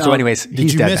 And so, anyways, did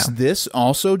he's you dead miss now. this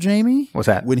also, Jamie? What's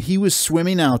that? When he was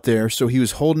swimming out there, so he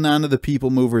was holding on to the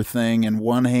people mover thing in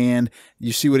one hand.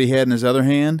 You see what he had in his other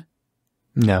hand?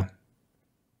 No.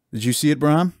 Did you see it,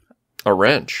 Brom? A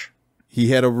wrench.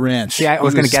 He had a wrench. See, I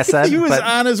was going to guess that. He was but,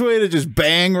 on his way to just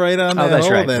bang right on that that's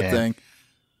hole right, of that yeah. thing.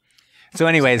 So,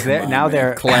 anyways,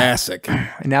 they're classic.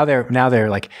 Now they're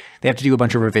like, they have to do a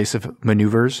bunch of evasive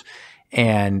maneuvers,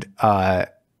 and how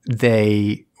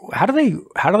do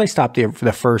they stop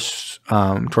the first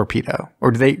torpedo,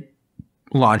 or do they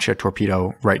launch a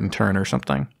torpedo right in turn or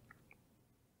something?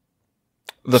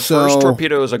 The first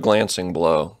torpedo is a glancing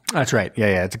blow. That's right.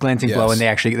 Yeah. It's a glancing blow, and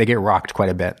they get rocked quite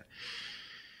a bit.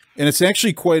 And it's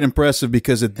actually quite impressive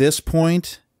because at this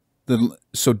point,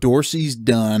 so Dorsey's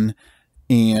done,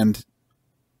 and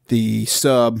the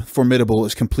sub Formidable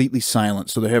is completely silent,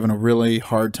 so they're having a really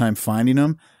hard time finding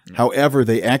them. However,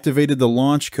 they activated the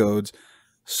launch codes,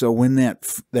 so when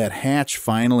that hatch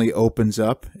finally opens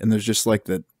up, and there's just like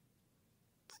the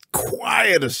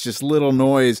quietest, just little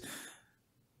noise,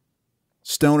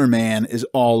 Stoner Man is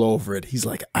all over it. He's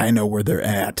like, I know where they're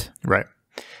at. Right.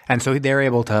 And so they're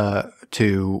able to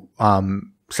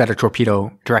set a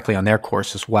torpedo directly on their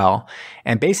course as well.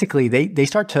 And basically they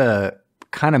start to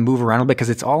kind of move around because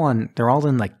they're all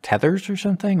in like tethers or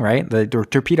something, right? The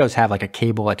torpedoes have like a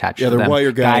cable attached to them, they're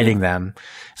wire guiding them,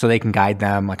 so they can guide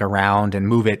them like around and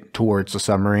move it towards the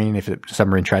submarine if the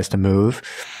submarine tries to move.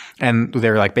 And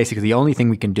they're like, basically the only thing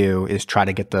we can do is try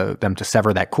to get them to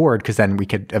sever that cord, because then we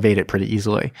could evade it pretty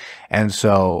easily. And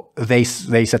so they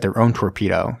set their own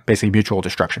torpedo, basically mutual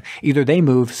destruction. Either they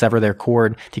move, sever their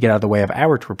cord to get out of the way of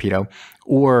our torpedo,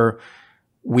 or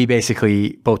we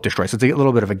basically both destroy. So it's a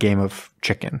little bit of a game of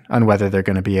chicken on whether they're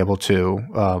going to be able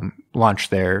to launch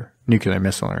their nuclear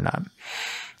missile or not.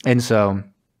 And so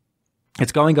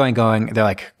it's going. They're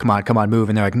like, come on, move.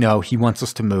 And they're like, no, he wants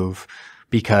us to move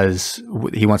because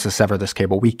he wants to sever this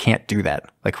cable. We can't do that.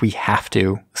 Like, we have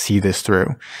to see this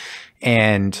through.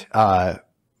 And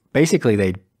basically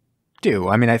they do.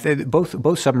 I mean,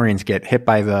 both submarines get hit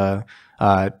by the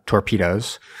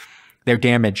torpedoes. They're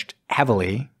damaged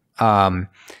heavily.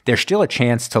 There's still a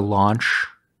chance to launch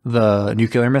the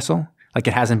nuclear missile. Like,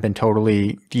 it hasn't been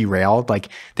totally derailed. Like,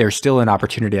 there's still an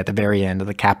opportunity at the very end.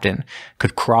 The captain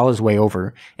could crawl his way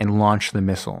over and launch the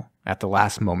missile at the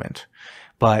last moment.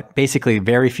 But basically,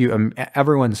 very few,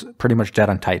 everyone's pretty much dead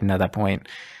on Titan at that point,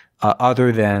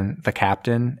 other than the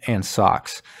captain and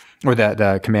Socks, or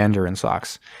the commander and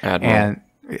Socks. Admiral. And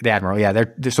the admiral, yeah.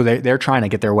 They're trying to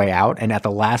get their way out. And at the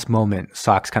last moment,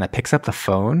 Socks kind of picks up the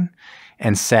phone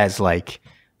and says, like,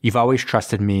 you've always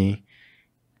trusted me.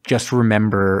 Just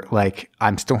remember, like,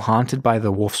 I'm still haunted by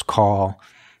the wolf's call.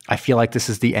 I feel like this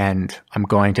is the end. I'm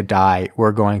going to die.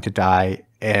 We're going to die.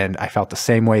 And I felt the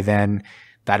same way then.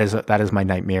 That is my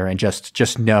nightmare. And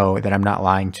just know that I'm not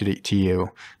lying to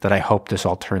you, that I hope this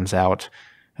all turns out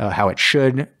how it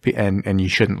should be, and you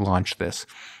shouldn't launch this.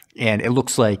 And it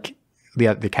looks like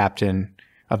the captain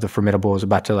of the Formidable is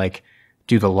about to like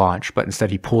do the launch, but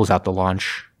instead he pulls out the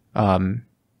launch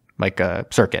like a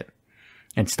circuit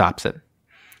and stops it.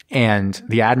 And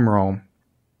the admiral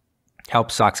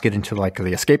helps Socks get into like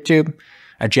the escape tube,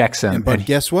 ejects him. But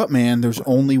guess what, man? There's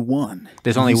only one.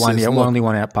 There's only one. Says, only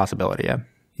one possibility. Yeah.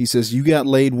 He says, "You got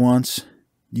laid once.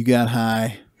 You got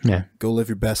high. Yeah. Go live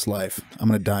your best life. I'm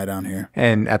gonna die down here."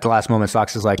 And at the last moment,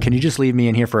 Socks is like, "Can you just leave me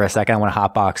in here for a second? I want to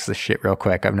hotbox this shit real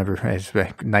quick. It's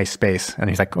a nice space." And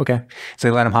he's like, "Okay." So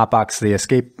they let him hotbox the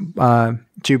escape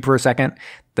tube for a second.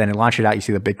 Then they launch it out. You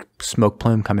see the big smoke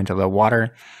plume come into the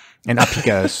water, and up he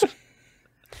goes.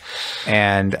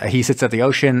 And he sits at the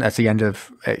ocean. That's the end of,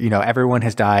 everyone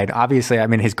has died. Obviously, I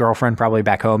mean, his girlfriend probably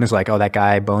back home is like, "Oh, that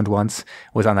guy boned once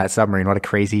was on that submarine. What a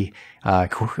crazy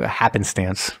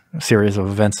happenstance series of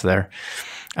events there."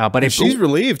 But she's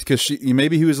relieved because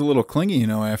maybe he was a little clingy,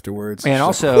 afterwards. And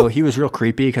also, he was real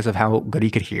creepy because of how good he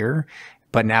could hear.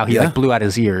 But now he like blew out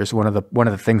his ears. One of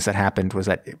the things that happened was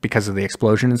that because of the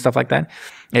explosion and stuff like that,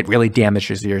 it really damaged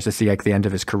his ears. To see like the end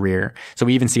of his career. So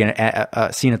we even see a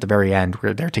scene at the very end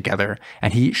where they're together,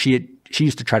 and she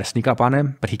used to try to sneak up on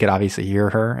him, but he could obviously hear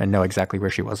her and know exactly where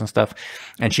she was and stuff.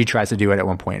 And she tries to do it at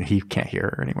one point, and he can't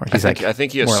hear her anymore. I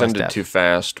think he ascended too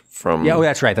fast from. Yeah,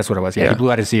 that's right. That's what it was. Yeah, he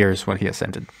blew out his ears when he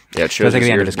ascended. Yeah, it shows his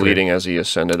ears bleeding as he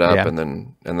ascended up, and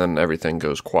then everything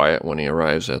goes quiet when he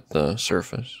arrives at the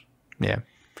surface. Yeah.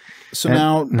 So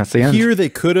now that's the end. Here they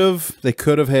could have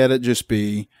had it just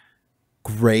be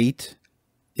great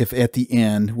if at the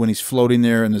end when he's floating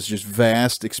there in this just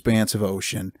vast expanse of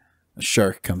ocean, a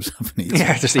shark comes up and eats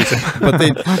him. Just eats him. But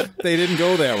they didn't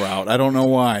go that route. I don't know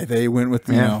why. They went with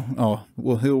he'll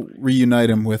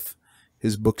reunite him with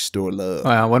his bookstore love.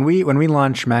 Well, when we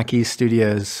launch Mackey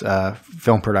Studios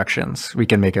film productions, we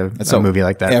can make a movie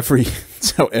like that.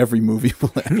 That's how every movie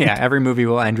will end. Yeah, every movie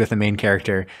will end with the main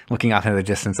character looking off into the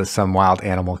distance as some wild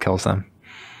animal kills them.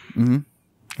 Mm-hmm.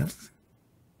 Yes.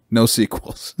 No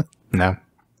sequels. No.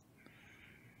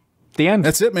 The end.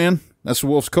 That's it, man. That's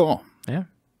Wolf's Call. Yeah.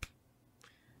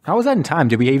 How was that in time?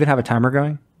 Did we even have a timer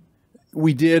going?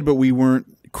 We did, but we weren't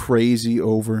crazy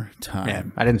over time. Yeah,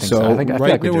 I didn't think so. I feel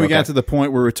right like when we got to the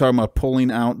point where we were talking about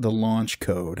pulling out the launch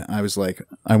code, I was like,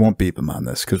 I won't beep him on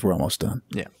this because we're almost done.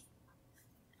 Yeah.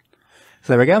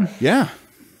 So there we go. Yeah.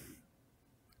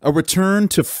 A return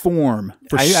to form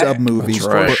for sub-movies.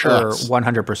 For sure.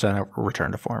 100% a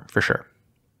return to form, for sure.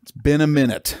 It's been a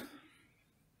minute.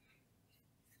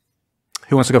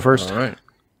 Who wants to go first? All right.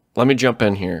 Let me jump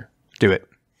in here. Do it.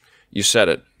 You said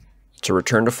it. It's a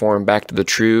return to form, back to the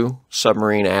true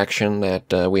submarine action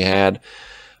that we had,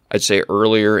 I'd say,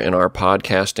 earlier in our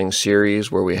podcasting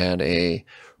series, where we had a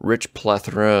rich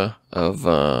plethora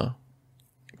of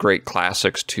great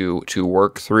classics to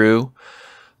work through,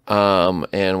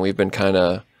 and we've been kind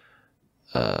of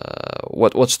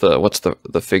what's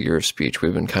the figure of speech?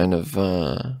 We've been kind of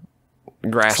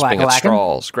grasping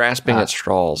at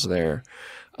straws there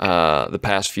the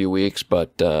past few weeks,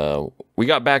 but we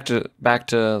got back to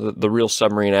the real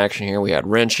submarine action here. We had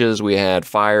wrenches, we had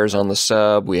fires on the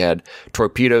sub, we had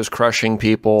torpedoes crushing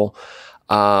people,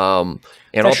 and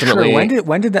that's ultimately, true.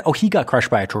 When did that? Oh, he got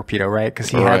crushed by a torpedo, right? Because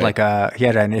he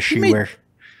had an issue where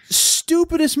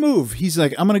stupidest move. He's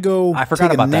like, I'm gonna go. I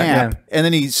forgot about that. Yeah. And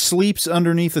then he sleeps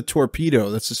underneath a torpedo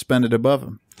that's suspended above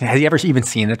him. Has he ever even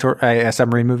seen a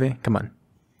submarine movie? Come on.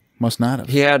 Must not have.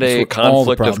 He had a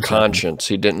conflict of conscience.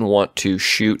 He didn't want to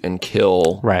shoot and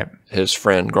kill his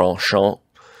friend Grandchamp.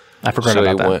 I forgot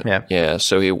about that. Yeah.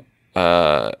 So he,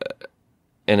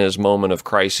 in his moment of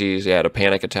crises, he had a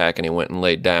panic attack and he went and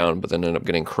laid down, but then ended up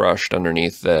getting crushed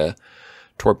underneath the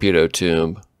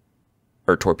torpedo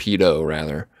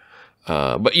rather.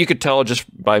 But you could tell just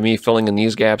by me filling in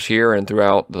these gaps here and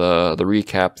throughout the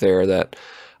recap there that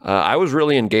I was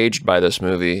really engaged by this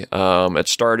movie. It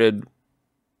started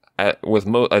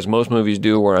as most movies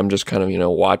do, where I'm just kind of,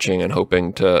 watching and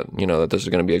hoping to, that this is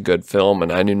going to be a good film.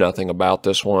 And I knew nothing about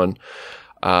this one.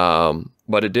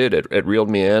 But it did. It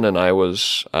reeled me in, and I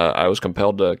was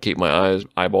compelled to keep my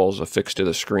eyeballs affixed to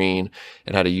the screen.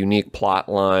 It had a unique plot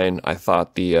line. I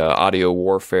thought the audio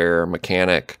warfare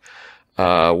mechanic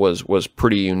was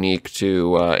pretty unique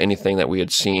to anything that we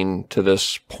had seen to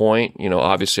this point.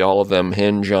 Obviously all of them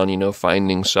hinge on,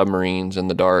 finding submarines in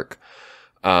the dark.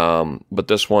 But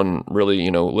this one really,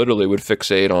 literally would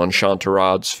fixate on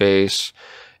Chantarod's face,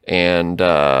 and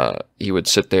he would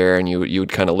sit there and you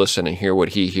would kind of listen and hear what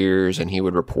he hears, and he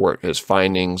would report his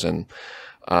findings, and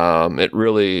it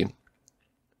really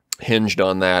hinged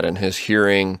on that and his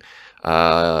hearing,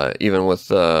 even with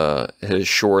his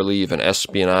shore leave and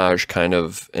espionage kind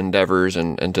of endeavors,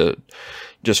 and to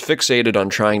just fixated on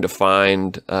trying to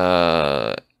find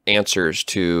answers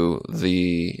to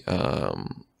the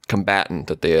combatant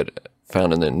that they had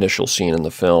found in the initial scene in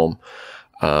the film.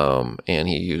 And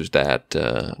he used that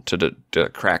to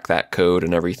crack that code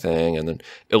and everything, and then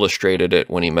illustrated it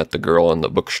when he met the girl and the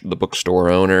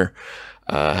bookstore owner,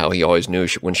 how he always knew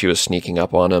when she was sneaking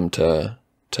up on him to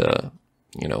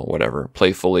whatever,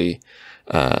 playfully,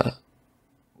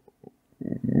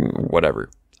 whatever.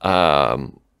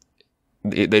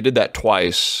 They did that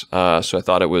twice, so I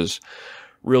thought it was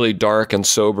really dark and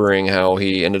sobering how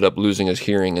he ended up losing his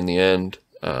hearing in the end.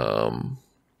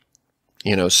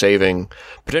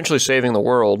 Potentially saving the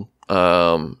world,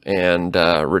 and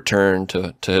return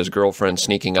to his girlfriend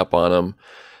sneaking up on him.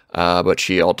 But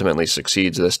she ultimately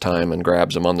succeeds this time and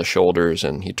grabs him on the shoulders,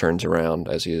 and he turns around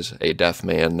as he is a deaf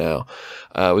man now.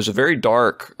 It was a very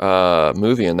dark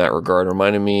movie in that regard. It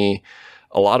reminded me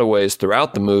a lot of ways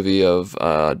throughout the movie of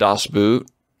Das Boot,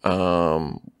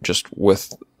 just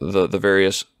with the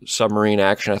various submarine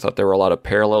action. I thought there were a lot of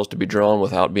parallels to be drawn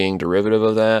without being derivative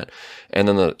of that. And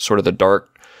then the sort of the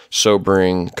dark,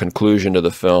 sobering conclusion to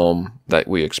the film that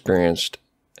we experienced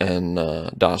in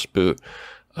Das Boot.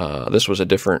 This was a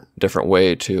different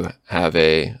way to have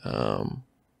a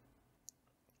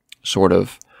sort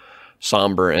of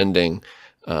somber ending.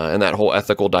 And that whole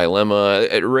ethical dilemma,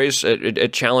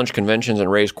 it challenged conventions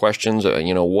and raised questions.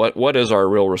 What is our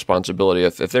real responsibility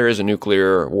if there is a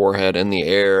nuclear warhead in the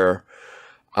air?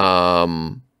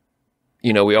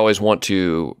 We always want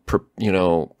to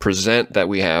present that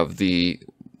we have the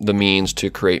means to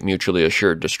create mutually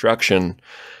assured destruction,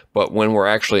 but when we're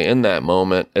actually in that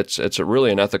moment, it's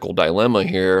really an ethical dilemma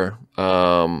here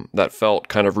that felt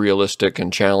kind of realistic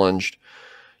and challenged.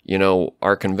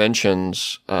 Our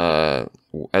conventions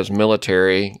as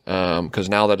military, because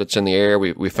now that it's in the air,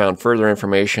 we found further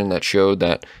information that showed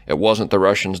that it wasn't the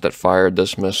Russians that fired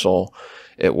this missile.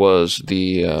 It was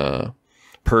the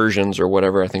Persians or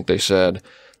whatever I think they said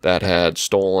that had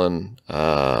stolen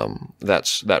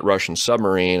that Russian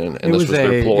submarine, and this was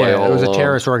their ploy all along. It was a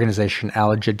terrorist organization,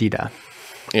 Al Jadida.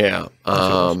 Yeah,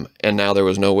 and now there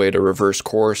was no way to reverse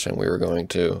course, and we were going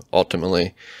to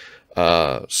ultimately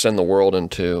send the world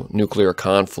into nuclear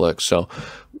conflict. So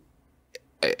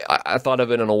I thought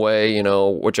of it in a way,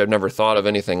 which I've never thought of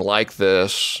anything like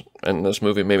this, and this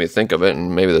movie made me think of it,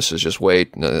 and maybe this is just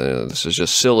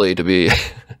silly to be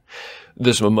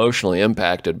this emotionally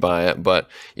impacted by it. But,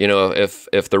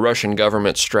 if the Russian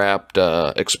government strapped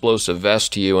explosive vests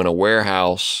to you in a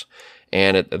warehouse,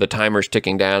 and the timer's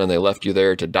ticking down and they left you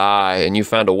there to die, and you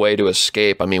found a way to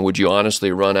escape, would you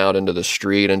honestly run out into the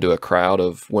street into a crowd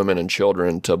of women and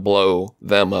children to blow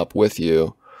them up with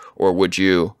you? Or would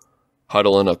you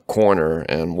huddle in a corner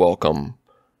and welcome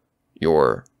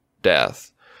your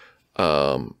death?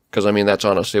 Because, that's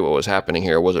honestly what was happening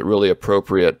here. Was it really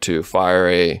appropriate to fire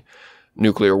a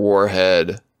nuclear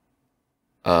warhead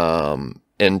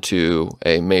into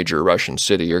a major Russian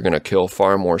city? You're going to kill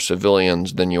far more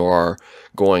civilians than you are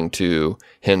going to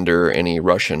hinder any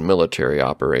Russian military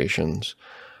operations.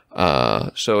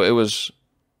 So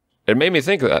it made me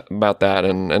think about that,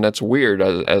 and that's weird,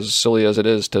 as silly as it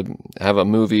is to have a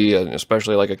movie,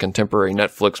 especially like a contemporary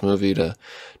Netflix movie, to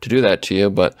do that to you.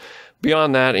 But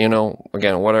beyond that,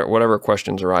 again, whatever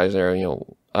questions arise there,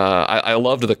 I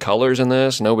loved the colors in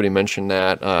this. Nobody mentioned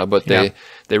that, but they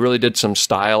really did some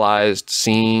stylized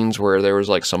scenes where there was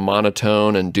like some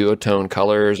monotone and duotone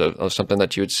colors of something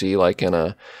that you would see like in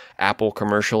a Apple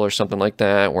commercial or something like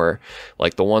that, where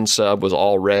like the one sub was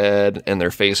all red and their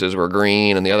faces were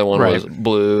green, and the other one was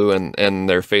blue and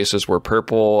their faces were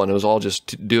purple, and it was all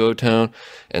just duotone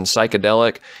and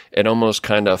psychedelic. It almost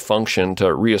kind of functioned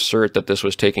to reassert that this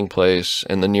was taking place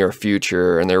in the near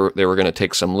future, and they were going to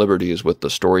take some liberties with the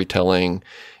storytelling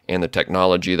and the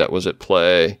technology that was at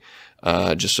play,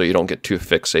 just so you don't get too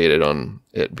fixated on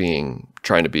it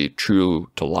trying to be true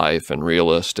to life and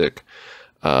realistic.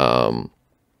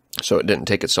 So it didn't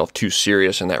take itself too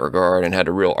serious in that regard, and had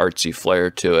a real artsy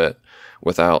flair to it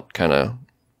without kind of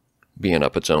being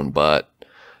up its own butt.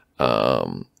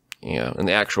 And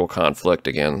the actual conflict,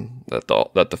 again, that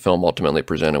the film ultimately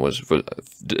presented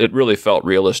it really felt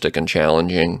realistic and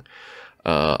challenging.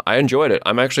 I enjoyed it.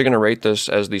 I'm actually going to rate this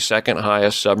as the second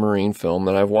highest submarine film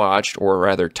that I've watched, or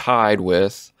rather tied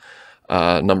with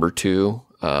number 2.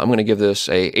 I'm going to give this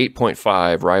a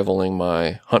 8.5, rivaling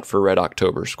my Hunt for Red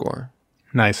October score.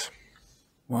 Nice.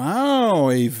 Wow,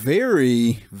 a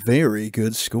very, very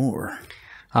good score.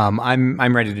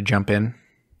 I'm ready to jump in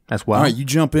as well. All right, you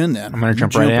jump in then. I'm going to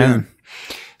jump right in.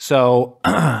 So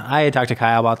I had talked to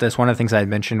Kyle about this. One of the things I had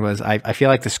mentioned was I feel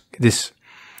like this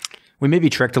we may be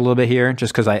tricked a little bit here,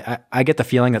 just because I get the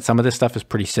feeling that some of this stuff is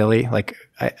pretty silly. Like,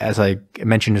 as I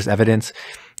mentioned as evidence,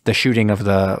 the shooting of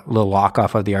the little lock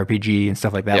off of the RPG and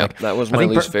stuff like that. Yeah, like, that was my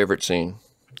least favorite scene.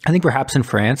 I think perhaps in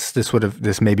France,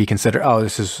 this may be considered, oh,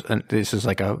 this is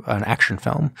like an action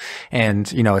film.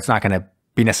 And, you know, it's not going to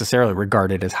be necessarily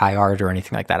regarded as high art or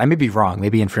anything like that. I may be wrong.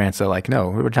 Maybe in France, they're like, no,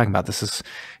 we're talking about this is,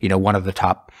 you know, one of the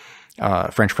top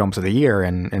French films of the year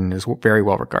and is very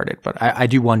well regarded. But I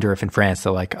do wonder if in France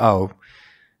they're like, oh,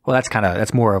 well,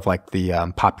 that's more of like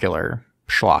the popular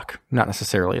schlock, not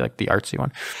necessarily like the artsy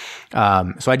one.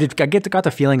 So I got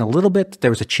the feeling a little bit that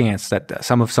there was a chance that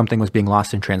something was being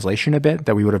lost in translation a bit,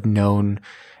 that we would have known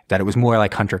that it was more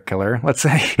like Hunter Killer, let's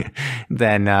say,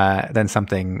 than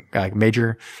something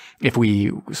major if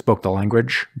we spoke the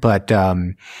language. But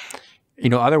you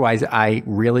know, otherwise, I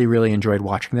really, really enjoyed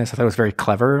watching this. I thought it was very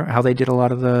clever how they did a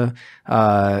lot of the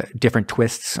different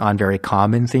twists on very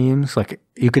common themes. Like,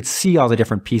 you could see all the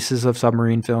different pieces of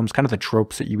submarine films, kind of the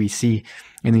tropes that we see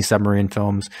in these submarine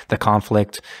films, the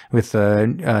conflict with the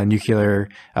nuclear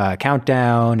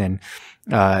countdown and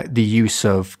the use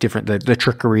of the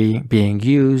trickery being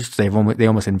used. They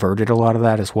almost inverted a lot of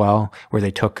that as well, where they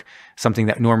took something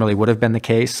that normally would have been the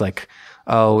case, like,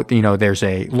 oh, you know, there's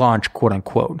a launch, quote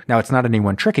unquote. Now, it's not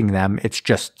anyone tricking them. It's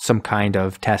just some kind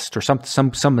of test or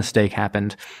some mistake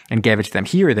happened and gave it to them.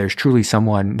 Here, there's truly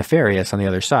someone nefarious on the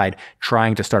other side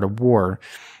trying to start a war.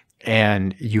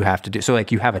 And you have to do, so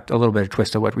like you have a little bit of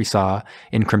twist of what we saw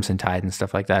in Crimson Tide and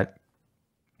stuff like that.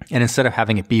 And instead of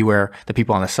having it be where the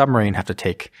people on the submarine have to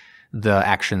take the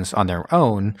actions on their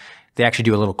own, they actually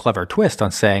do a little clever twist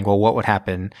on saying, well, what would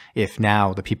happen if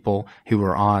now the people who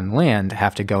are on land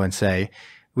have to go and say,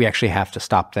 we actually have to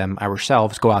stop them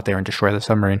ourselves, go out there and destroy the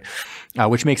submarine,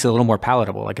 which makes it a little more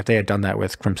palatable. Like, if they had done that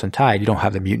with Crimson Tide, you don't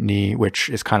have the mutiny, which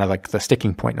is kind of like the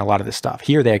sticking point in a lot of this stuff.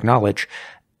 Here they acknowledge,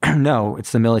 no,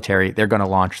 it's the military. They're going to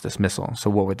launch this missile. So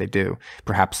what would they do?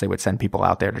 Perhaps they would send people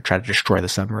out there to try to destroy the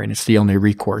submarine. It's the only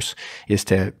recourse is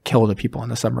to kill the people on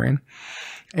the submarine.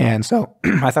 And so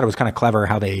I thought it was kind of clever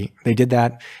how they did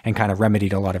that and kind of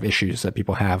remedied a lot of issues that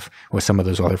people have with some of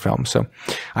those other films. So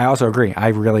I also agree. I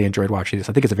really enjoyed watching this.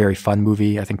 I think it's a very fun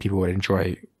movie. I think people would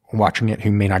enjoy watching it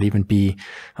who may not even be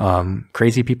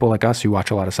crazy people like us who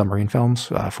watch a lot of submarine films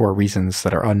for reasons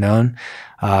that are unknown.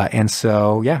 And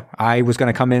so, yeah, I was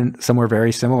going to come in somewhere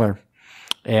very similar.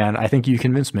 And I think you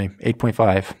convinced me.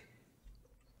 8.5.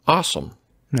 Awesome.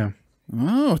 Yeah.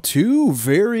 Oh, two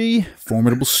very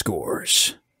formidable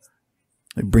scores.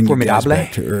 They bring you guys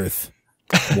back to Earth.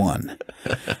 One.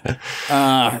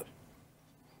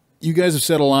 You guys have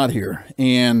said a lot here,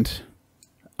 and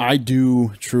I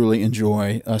do truly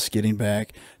enjoy us getting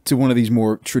back to one of these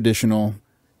more traditional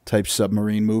type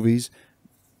submarine movies.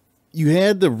 You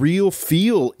had the real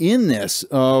feel in this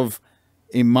of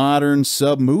a modern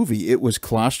sub movie. It was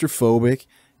claustrophobic.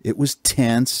 It was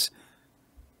tense.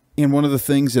 And one of the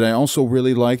things that I also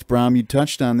really liked, Brom, you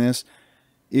touched on this,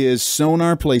 is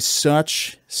sonar plays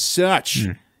such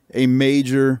a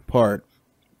major part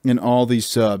in all these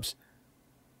subs.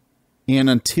 And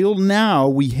until now,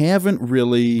 we haven't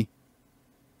really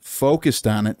focused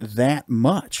on it that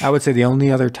much. I would say the only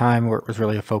other time where it was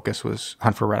really a focus was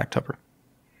Hunt for Red October.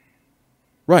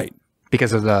 Right.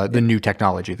 Because of the new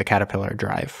technology, the Caterpillar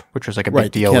drive, which was like a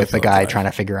big deal with the guy trying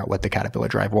to figure out what the Caterpillar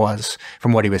drive was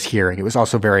from what he was hearing. It was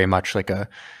also very much like a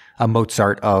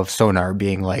Mozart of sonar,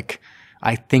 being like,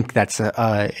 I think that's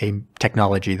a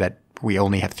technology that we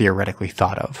only have theoretically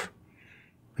thought of.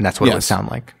 And that's what it would sound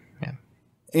like. Yeah.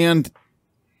 And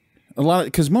a lot,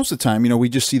 because most of the time, you know, we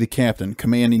just see the captain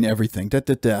commanding everything,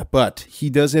 but he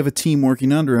does have a team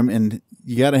working under him, and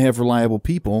you got to have reliable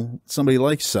people. Somebody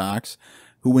like Socks,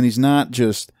 who, when he's not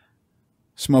just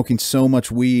smoking so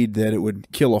much weed that it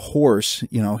would kill a horse,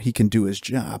 you know, he can do his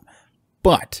job.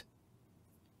 But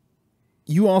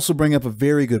you also bring up a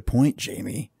very good point,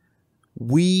 Jamie.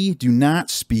 We do not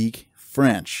speak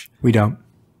French. We don't.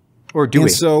 Or do we?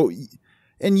 So,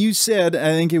 and you said,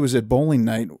 I think it was at bowling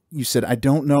night, you said, I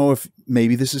don't know if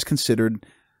maybe this is considered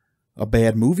a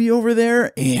bad movie over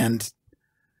there. And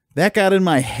that got in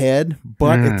my head.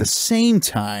 But at the same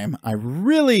time, I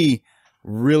really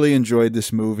enjoyed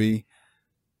this movie,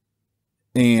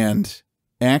 and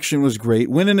action was great.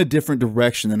 Went in a different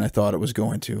direction than I thought it was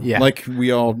going to. Yeah. Like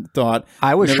we all thought.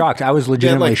 I was shocked. I was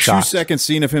legitimately shocked. 2-second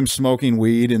scene of him smoking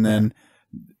weed, and then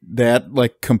that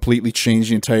like completely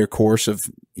changed the entire course of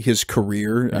his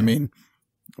career. I mean,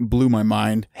 blew my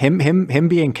mind. Him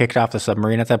being kicked off the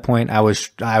submarine at that point, I was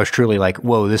truly like,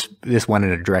 whoa, this went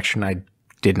in a direction I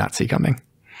did not see coming.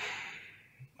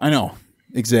 I know.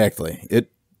 Exactly.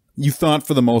 you thought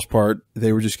for the most part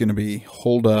they were just going to be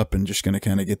holed up and just going to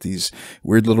kind of get these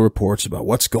weird little reports about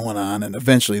what's going on, and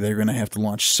eventually they're going to have to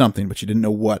launch something, but you didn't know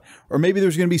what. Or maybe there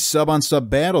was going to be sub-on-sub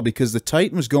battle because the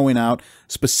Titan was going out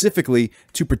specifically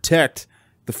to protect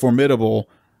the Formidable,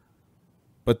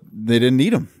 but they didn't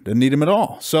need him. Didn't need him at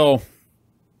all. So,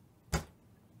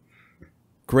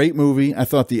 great movie. I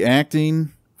thought the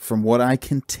acting, from what I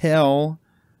can tell,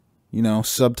 you know,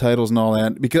 subtitles and all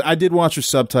that, because I did watch with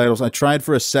subtitles. I tried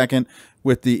for a second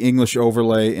with the English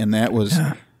overlay, and that was,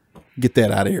 get that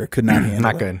out of here. Could not handle it.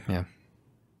 Not good, yeah.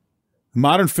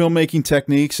 Modern filmmaking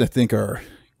techniques, I think, are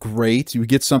great. You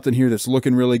get something here that's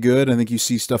looking really good. I think you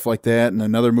see stuff like that. And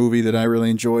another movie that I really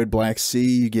enjoyed, Black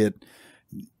Sea, you get,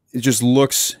 it just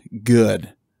looks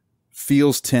good.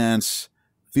 Feels tense.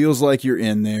 Feels like you're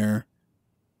in there.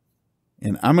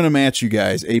 And I'm going to match you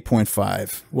guys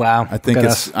 8.5. Wow. I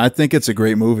think it's a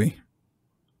great movie.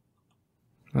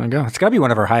 There you go. It's got to be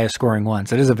one of our highest scoring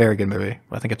ones. It is a very good movie.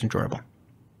 I think it's enjoyable.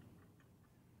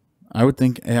 I would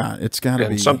think, yeah, it's got to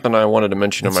be. Something I wanted to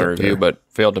mention in my review, but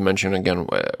failed to mention again,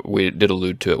 we did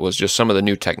allude to it, was just some of the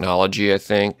new technology, I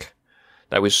think,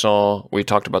 that we saw. We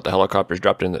talked about the helicopters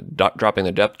dropping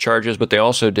the depth charges, but they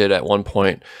also did at one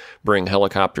point bring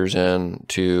helicopters in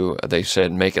to, they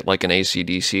said, make it like an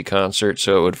AC/DC concert,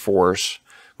 so it would force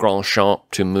Grand Champ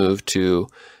to move to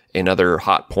another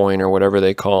hot point or whatever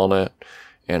they call it,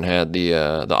 and had the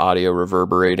audio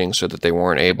reverberating so that they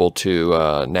weren't able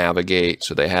to navigate,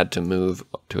 so they had to move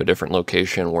to a different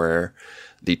location where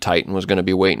the Titan was going to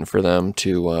be waiting for them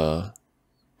to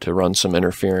run some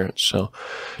interference. So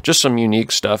just some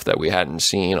unique stuff that we hadn't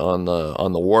seen on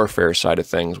the warfare side of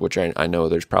things, which I know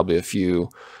there's probably a few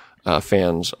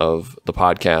fans of the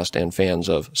podcast and fans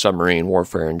of submarine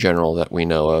warfare in general that we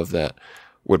know of that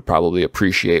would probably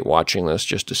appreciate watching this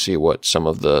just to see what some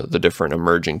of the different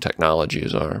emerging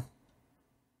technologies are.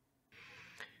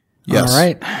 Yes. All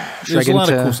right. There's a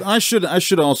lot of cool. I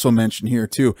should also mention here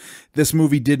too, this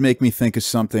movie did make me think of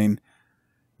something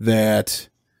that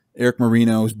Eric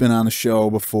Marino, who's been on the show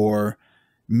before,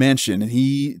 mentioned, and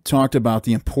he talked about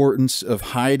the importance of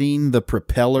hiding the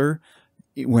propeller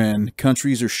when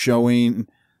countries are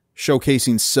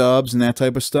showcasing subs and that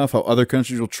type of stuff, how other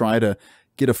countries will try to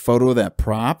get a photo of that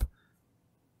prop.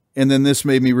 And then this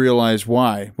made me realize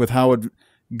why. With how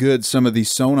good some of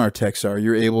these sonar techs are,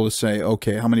 you're able to say,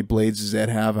 okay, how many blades does that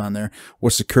have on there?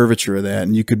 What's the curvature of that?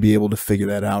 And you could be able to figure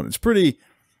that out. It's pretty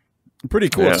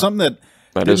cool. Yeah. It's something that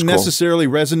didn't necessarily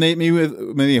resonate me with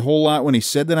maybe a whole lot when he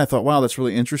said that. I thought, wow, that's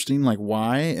really interesting. Like,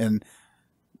 why? And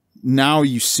now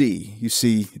you see,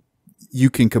 you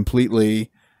can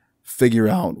completely figure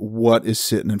out what is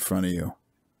sitting in front of you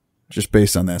just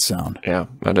based on that sound. Yeah,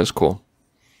 that is cool.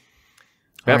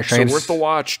 Yeah, right, so worth the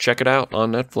watch. Check it out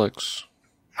on Netflix.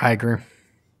 I agree.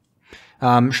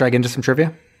 Should I get into some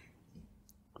trivia?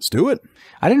 Let's do it.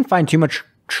 I didn't find too much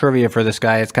trivia for this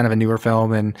guy. It's kind of a newer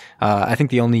film, and I think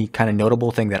the only kind of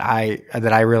notable thing that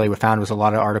I really found was a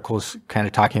lot of articles kind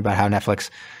of talking about how Netflix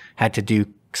had to do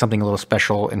something a little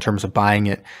special in terms of buying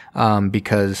it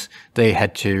because they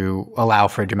had to allow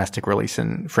for a domestic release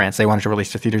in France. They wanted to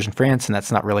release to theaters in France, and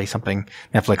that's not really something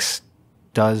Netflix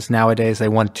does nowadays. They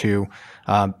want to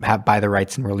buy the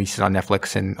rights and release it on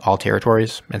Netflix in all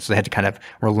territories. And so they had to kind of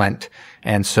relent.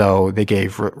 And so they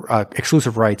gave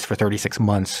exclusive rights for 36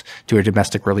 months to a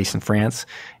domestic release in France,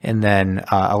 and then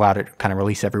allowed it to kind of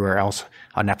release everywhere else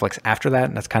on Netflix after that.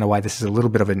 And that's kind of why this is a little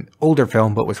bit of an older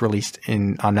film, but was released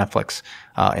on Netflix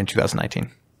in 2019.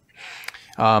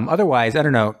 Otherwise, I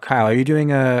don't know. Kyle, are you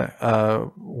doing a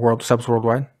subs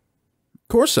worldwide? Of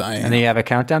course I am. And then you have a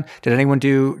countdown. Did anyone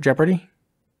do Jeopardy?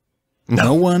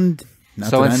 No one.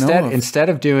 So instead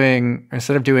of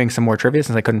doing some more trivia,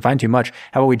 since I couldn't find too much,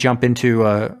 how about we jump into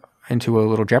a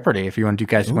little Jeopardy? If you want to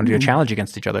want to do a challenge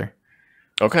against each other.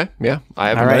 Okay, yeah, I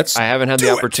haven't had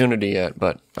the opportunity yet,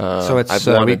 but I've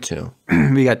wanted to.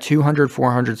 We got 200,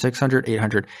 400, 600,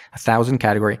 800, 1,000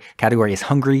 category. Category is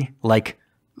Hungry Like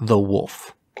the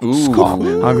Wolf. Ooh,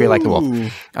 Hungry Like the Wolf. Who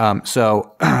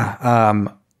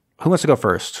wants to go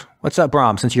first? What's up,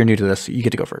 Brom? Since you're new to this, you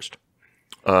get to go first.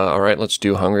 All right, let's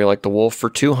do Hungry Like the Wolf for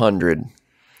 200.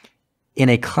 In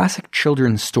a classic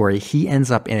children's story, he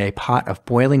ends up in a pot of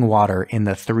boiling water in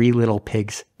the Three Little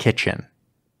Pigs' kitchen.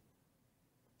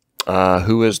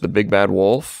 Who is the big bad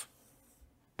wolf?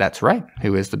 That's right.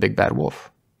 Who is the big bad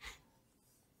wolf?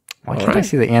 Why can't I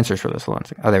see the answers for this one?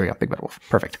 Oh, there we go. Big bad wolf.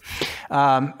 Perfect.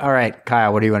 All right,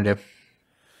 Kyle, what do you want to do?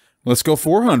 Let's go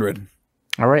 400.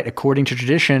 All right. According to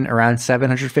tradition, around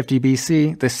 750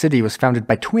 BC, the city was founded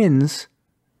by twins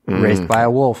raised by a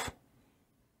wolf.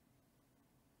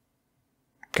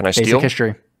 Can I steal? Basic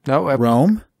history. No.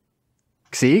 Rome?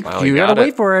 See, Wow, you you gotta got wait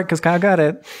it. for it because Kyle got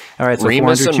it. All right, so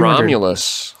Remus 400, and 200.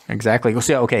 Romulus. Exactly. Well,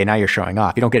 see, okay, now you're showing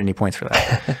off. You don't get any points for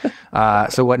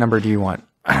that. So what number do you want?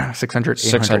 600,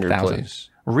 600, 800,000. please.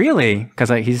 Really? Because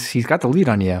he's got the lead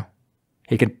on you.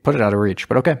 He could put it out of reach.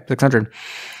 But okay, 600.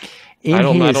 I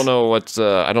don't know what's.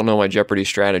 I don't know my Jeopardy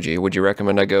strategy. Would you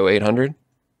recommend I go 800?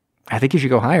 I think you should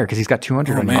go higher because he's got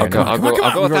 200 on you. man, right come now. on,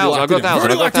 I'll go 1,000. I'll go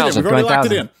 1,000. I'll go 1,000. We've already locked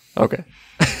it in. Okay.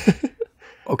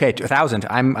 Okay, 1,000.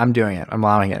 I'm doing it. I'm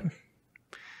allowing it.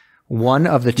 One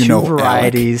of the two know,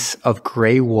 varieties of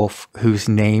gray wolf whose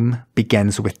name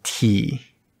begins with T.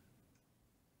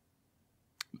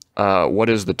 What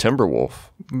is the timber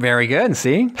wolf? Very good.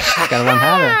 See? Gotta learn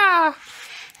how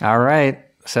to. All right.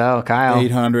 So, Kyle.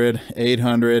 800.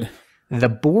 The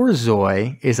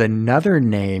borzoi is another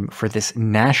name for this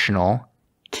national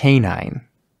canine.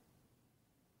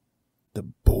 The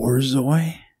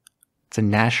borzoi? It's a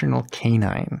national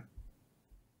canine.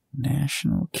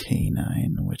 National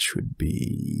canine, which would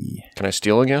be... Can I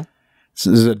steal again? This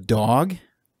is a dog?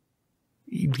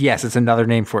 Yes, it's another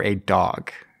name for a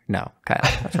dog. No, Kyle,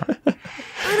 that's wrong.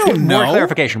 I don't know.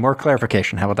 More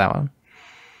clarification. How about that one?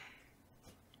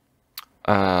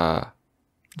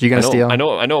 You gonna steal? I know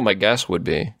what my guess would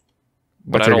be,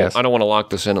 but What's your guess? I don't want to lock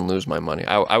this in and lose my money.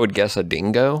 I would guess a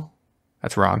dingo.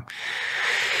 That's wrong.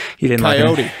 You didn't Coyote.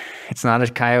 Like it. It's not a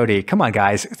coyote. Come on,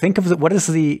 guys. Think of what is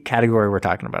the category we're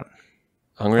talking about?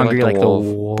 Hungry like the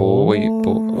wolf.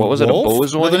 What was it? A Wolf?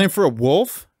 bozoi? Another name for a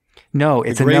wolf? No,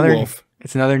 it's gray another. wolf.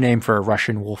 It's another name for a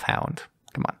Russian wolfhound.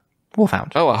 Come on,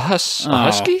 wolfhound. Oh, a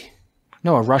husky?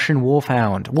 No, a Russian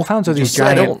wolfhound. Wolfhounds are these Just-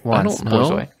 I giant don't- I ones. don't know.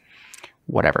 Borzoi.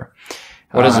 Whatever.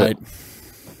 What is Right. it?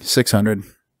 600.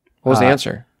 What was the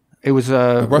answer? It was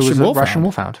a Russian wolfhound. Russian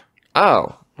wolfhound.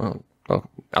 Oh, well,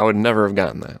 I would never have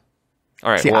gotten that. All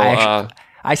right. See, well,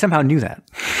 I somehow knew that.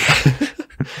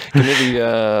 give me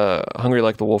the Hungry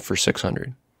Like the Wolf for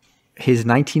 600. His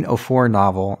 1904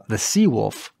 novel, The Sea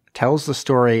Wolf, tells the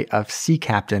story of sea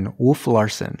captain Wolf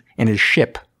Larsen and his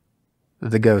ship,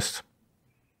 the Ghost.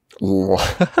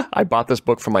 I bought this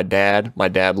book from my dad. My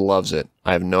dad loves it.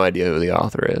 I have no idea who the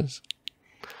author is.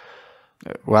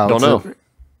 Well, Don't know.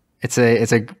 It's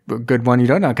a good one you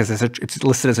don't know because it's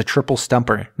listed as a triple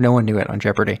stumper. No one knew it on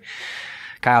Jeopardy.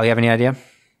 Kyle, you have any idea?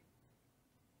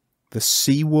 The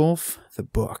Sea Wolf, the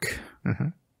book. Mm-hmm.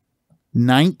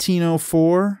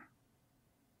 1904.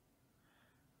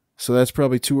 So that's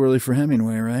probably too early for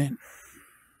Hemingway, right?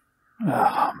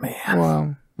 Oh, man.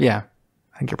 Well, yeah,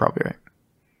 I think you're probably right.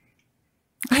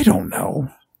 I don't know.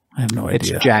 I have no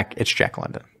idea. It's Jack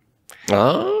London.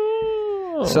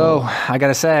 Oh. So I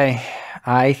gotta say,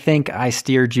 I think I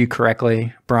steered you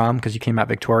correctly, Brom, because you came out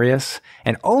victorious,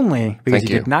 and only because Thank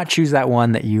you you. did not choose that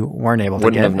one that you weren't able to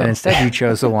Wouldn't get, have and known. instead you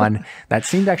chose the one that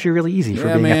seemed actually really easy for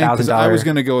Yeah, being man, 'cause I was $1,000.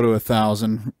 going to go to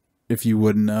 1,000 if you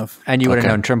wouldn't have. And you would have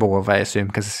Okay. known Trimblewolf, I assume,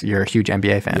 because you're a huge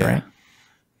NBA fan, right?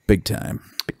 Big time.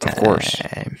 Of course.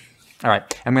 All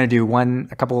right, I'm going to do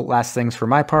a couple last things for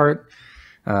my part.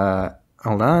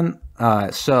 Hold on.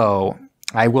 So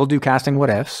I will do casting what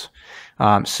ifs.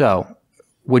 So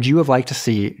would you have liked to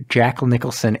see Jack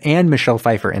Nicholson and Michelle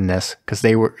Pfeiffer in this? Because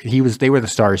they were the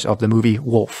stars of the movie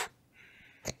Wolf.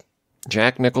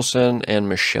 Jack Nicholson and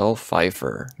Michelle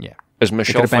Pfeiffer. Yeah. Is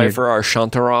Michelle could've been Pfeiffer our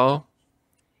Chantarelle?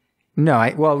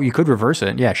 No, well, you could reverse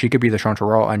it. Yeah, she could be the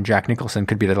Chanterelle and Jack Nicholson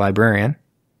could be the librarian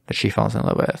that she falls in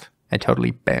love with and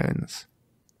totally bones.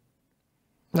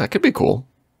 That could be cool.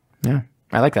 Yeah,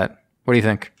 I like that. What do you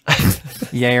think?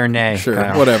 Yay or nay? Sure.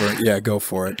 Kyle? Whatever. Yeah, go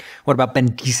for it. What about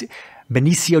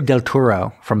Benicio del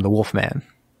Toro from The Wolfman?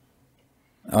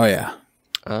 Oh, yeah.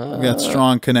 We got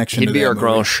strong connection He'd to be that our movie.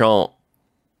 grand chant.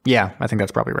 Yeah, I think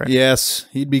that's probably right. Yes,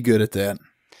 he'd be good at that.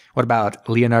 What about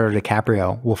Leonardo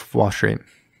DiCaprio, Wolf of Wall Street?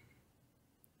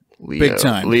 Big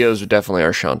time. Leo's definitely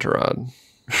our Chantarelle.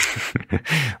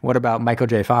 What about Michael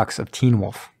J. Fox of Teen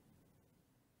Wolf?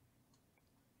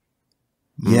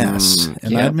 Yes.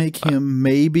 And yeah. I'd make him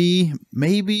maybe,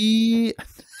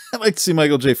 I'd like to see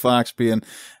Michael J. Fox being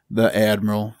the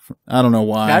Admiral. I don't know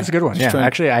why. That's a good one. Just Yeah, trying to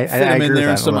actually, I fit him agree in with there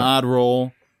that in a some lot. odd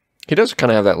role. He does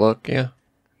kind of have that look, yeah.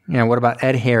 Yeah, what about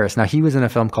Ed Harris? Now, he was in a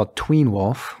film called Tween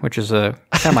Wolf, which is a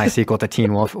semi-sequel to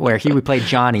Teen Wolf, where he would play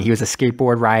Johnny. He was a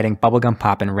skateboard riding, bubblegum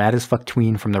popping, rad as fuck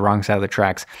tween from the wrong side of the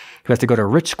tracks who has to go to a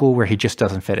rich school where he just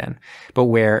doesn't fit in. But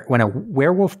when a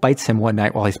werewolf bites him one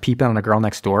night while he's peeping on a girl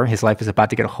next door, his life is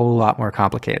about to get a whole lot more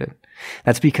complicated.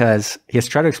 That's because he has to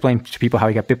try to explain to people how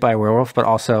he got bit by a werewolf, but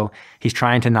also he's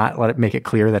trying to not make it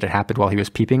clear that it happened while he was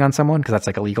peeping on someone, because that's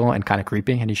like illegal and kind of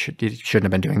creepy, and he shouldn't have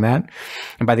been doing that.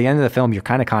 And by the end of the film, you're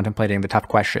kind of contemplating the tough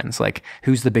questions, like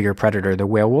who's the bigger predator, the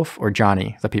werewolf or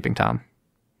Johnny, the peeping Tom?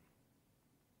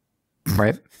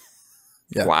 right?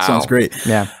 Yeah, Wow. sounds great.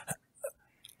 Yeah.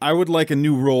 I would like a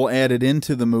new role added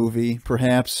into the movie.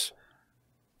 Perhaps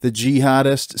the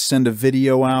jihadist send a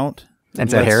video out.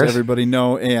 And Ed Harris? Everybody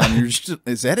know. And you're just,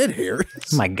 is that Ed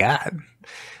Harris? Oh my God.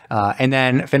 And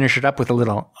then finish it up with a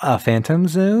little Phantom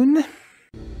Zone.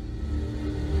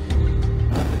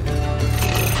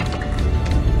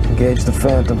 Engage the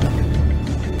Phantom.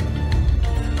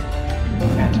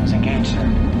 Phantoms engaged,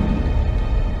 sir.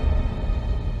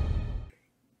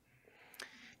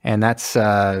 And that's,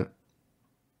 so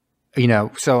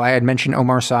I had mentioned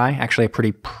Omar Sy, actually a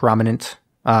pretty prominent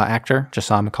actor. Just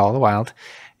saw him in Call of the Wild.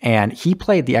 And he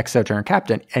played the XCVII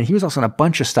captain, and he was also in a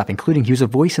bunch of stuff, including he was a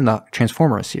voice in the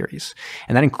Transformers series.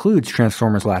 And that includes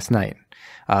Transformers Last Night,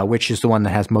 which is the one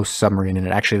that has most submarine in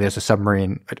it. Actually, there's a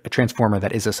submarine, a Transformer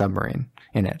that is a submarine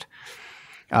in it.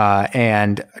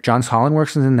 And John Holland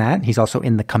works in that. He's also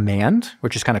in The Command,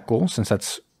 which is kind of cool since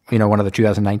that's, one of the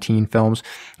 2019 films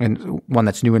and one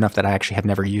that's new enough that I actually have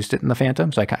never used it in the Phantom.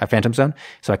 So Phantom Zone.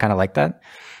 So I kind of like that.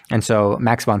 And so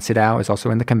Max von Sydow is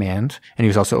also in The Command, and he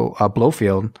was also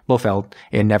Blofeld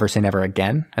in Never Say Never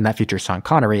Again, and that features Sean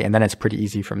Connery, and then it's pretty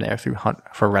easy from there through Hunt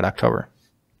for Red October.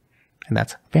 And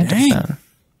that's Phantom Zone.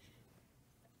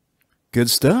 Good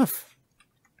stuff.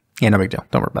 Yeah, no big deal.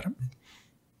 Don't worry about it.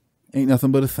 Ain't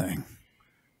nothing but a thing.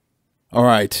 All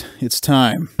right, it's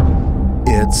time.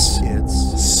 It's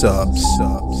subs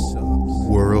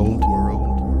world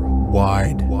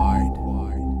wide.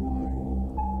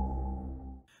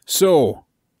 So,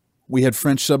 we had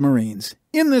French submarines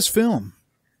in this film,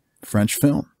 French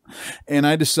film, and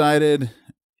I decided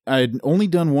I'd only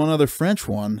done one other French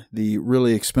one, the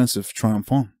really expensive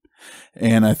Triomphant,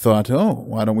 and I thought,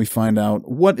 why don't we find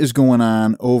out what is going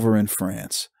on over in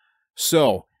France?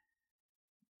 So,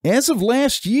 as of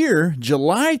last year,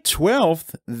 July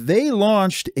 12th, they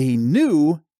launched a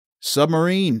new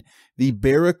submarine, the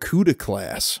Barracuda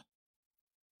class.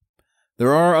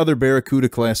 There are other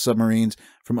Barracuda-class submarines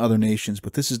from other nations,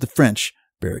 but this is the French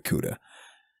Barracuda.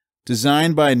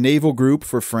 Designed by Naval Group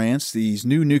for France, these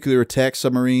new nuclear attack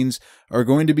submarines are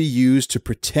going to be used to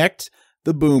protect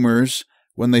the boomers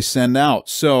when they send out.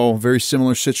 So, very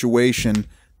similar situation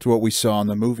to what we saw in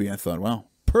the movie. I thought, wow,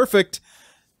 perfect.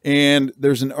 And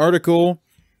there's an article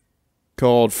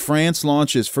called France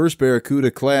Launches First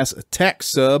Barracuda-Class Attack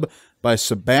Sub by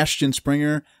Sebastian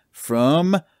Springer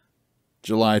from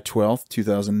July 12th,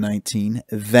 2019.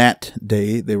 That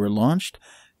day they were launched.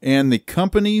 And the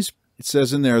company's, it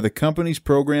says in there, the company's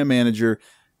program manager,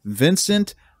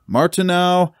 Vincent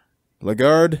Martineau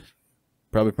Lagarde,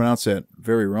 probably pronounced that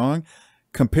very wrong,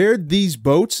 compared these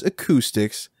boats'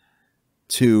 acoustics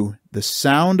to the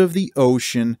sound of the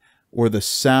ocean or the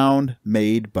sound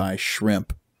made by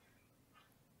shrimp.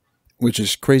 Which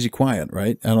is crazy quiet,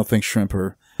 right? I don't think shrimp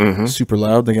are super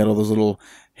loud. They got all those little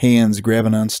hands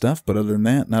grabbing on stuff, but other than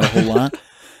that, not a whole lot.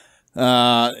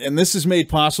 And this is made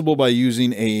possible by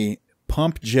using a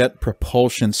pump jet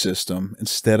propulsion system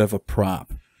instead of a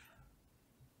prop.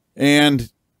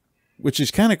 And which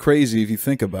is kind of crazy if you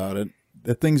think about it.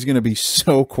 That thing's going to be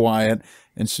so quiet.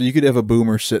 And so you could have a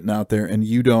boomer sitting out there and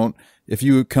you don't, if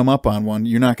you come up on one,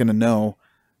 you're not going to know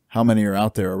how many are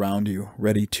out there around you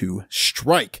ready to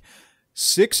strike.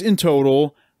 6 in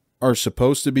total are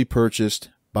supposed to be purchased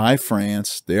by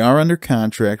France. They are under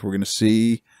contract. We're going to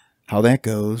see how that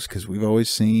goes because we've always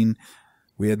seen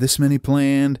we had this many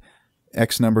planned,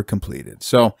 X number completed.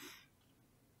 So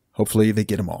hopefully they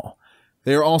get them all.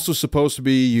 They are also supposed to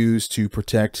be used to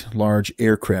protect large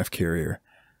aircraft carrier.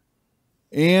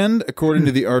 And according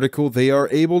to the article, they are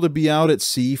able to be out at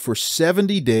sea for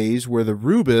 70 days, where the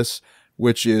Rubis,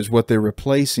 which is what they're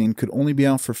replacing, could only be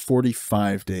out for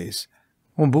 45 days.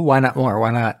 Well, but why not more? Why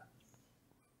not?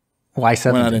 Why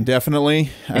 70? Why not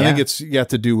indefinitely? Yeah. I think it's got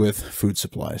to do with food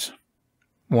supplies.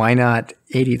 Why not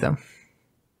 80 of them?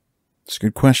 It's a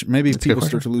good question. Maybe That's a good people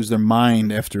start to lose their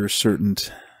mind after a certain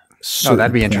Oh,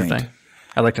 that'd be point. interesting.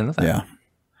 I'd like to know that. Yeah.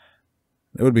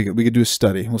 That would be good. We could do a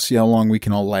study. We'll see how long we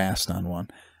can all last on one.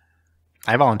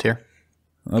 I volunteer.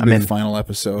 That'll be the final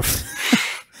episode.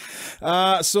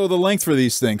 So the length for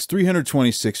these things,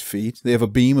 326 feet. They have a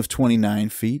beam of 29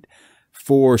 feet.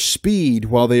 For speed,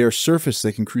 while they are surface,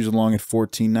 they can cruise along at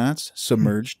 14 knots.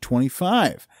 Submerged,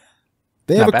 25.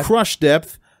 They have a crush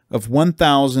depth of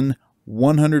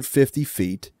 1,150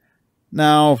 feet.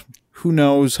 Now, who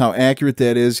knows how accurate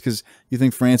that is, because you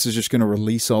think France is just going to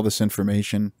release all this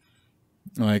information,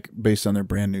 like, based on their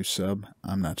brand new sub?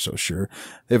 I'm not so sure.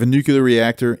 They have a nuclear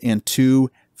reactor and 2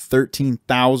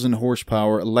 13,000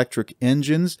 horsepower electric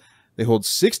engines. They hold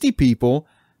 60 people.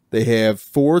 They have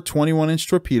 4 21-inch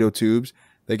torpedo tubes.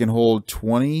 They can hold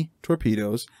 20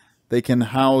 torpedoes. They can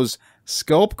house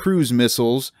Scalp cruise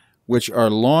missiles, which are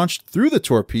launched through the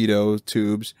torpedo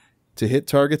tubes to hit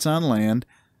targets on land.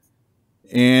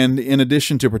 And in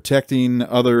addition to protecting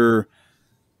other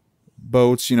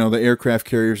boats, the aircraft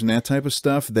carriers and that type of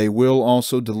stuff, they will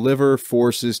also deliver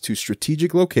forces to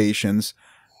strategic locations,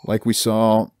 like we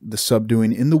saw the sub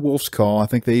doing in the Wolf's Call. I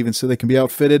think they even said they can be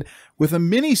outfitted with a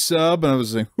mini sub, and I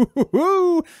was like,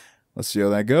 hoo-hoo-hoo. Let's see how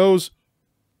that goes.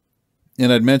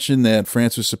 And I'd mentioned that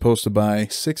France was supposed to buy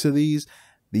 6 of these.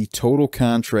 The total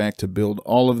contract to build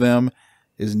all of them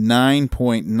is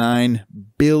 $9.9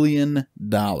 billion.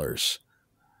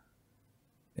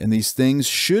 And these things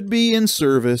should be in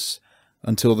service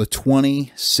until the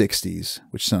 2060s,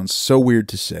 which sounds so weird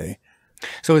to say.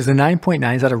 So is the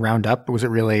 9.9, is that a round up? Or was it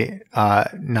really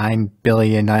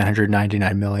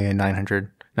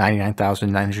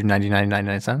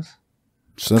 9,999,999,999 cents?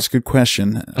 So that's a good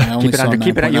question. I only Keep it saw under.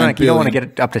 Keep it. You don't billion. want to get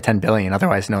it up to 10 billion.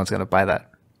 Otherwise, no one's going to buy that.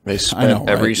 They spent know,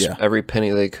 right? every penny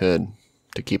they could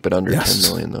to keep it under 10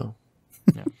 million, though.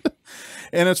 Yeah.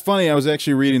 And it's funny. I was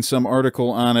actually reading some article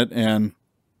on it, and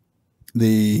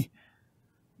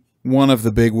one of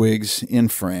the bigwigs in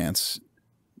France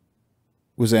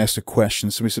was asked a question.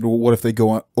 Somebody said, well, what if they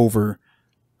go over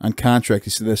on contract?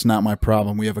 He said, that's not my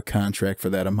problem. We have a contract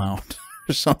for that amount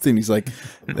or something. He's like,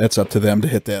 that's up to them to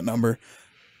hit that number.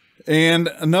 And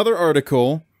another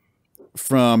article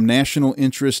from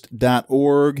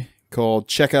nationalinterest.org called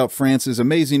Check Out France's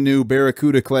Amazing New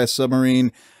Barracuda-class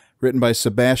Submarine, written by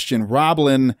Sebastian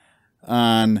Roblin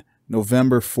on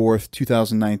November 4th,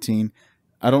 2019.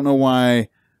 I don't know why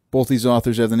both these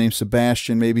authors have the name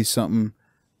Sebastian. Maybe something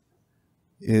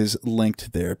is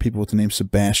linked there. People with the name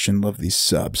Sebastian love these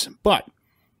subs. But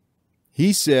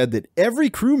he said that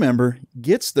every crew member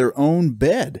gets their own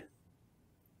bed.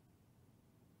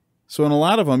 So in a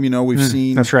lot of them, we've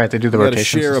seen... That's right. They do the you rotations.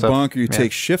 share and a stuff. bunk or you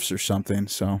take shifts or something.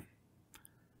 So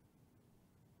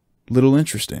little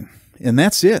interesting. And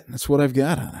that's it. That's what I've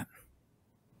got on it.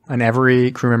 And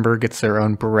every crew member gets their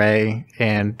own beret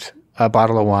and a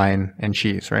bottle of wine and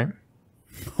cheese, right?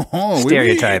 Oh,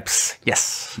 Stereotypes.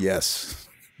 Yes. Yes.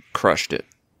 Crushed it.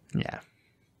 Yeah.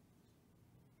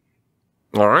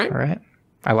 All right. All right.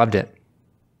 I loved it.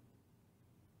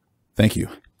 Thank you.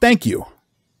 Thank you.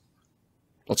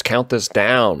 Let's count this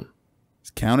down.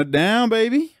 Let's count it down,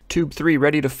 baby. Tube 3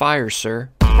 ready to fire, sir.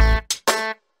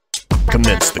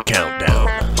 Commence the countdown.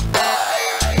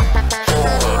 5,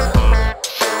 4,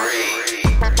 3,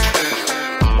 2,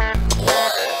 1.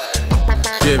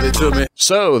 Give it to me.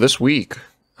 So this week,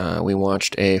 we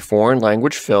watched a foreign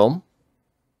language film.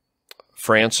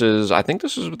 France's, I think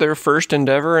this is their first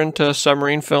endeavor into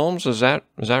submarine films. Is that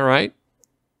right?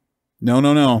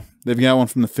 No. They've got one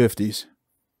from the 50s.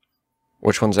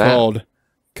 Which one's that? Called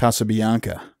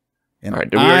Casabianca. And All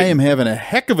right, I am having a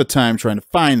heck of a time trying to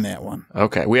find that one.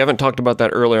 Okay, we haven't talked about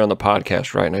that earlier on the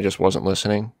podcast, right? And I just wasn't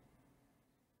listening.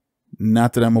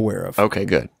 Not that I'm aware of. Okay,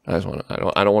 good. I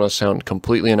don't want to sound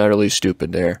completely and utterly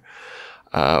stupid there,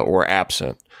 or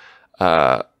absent.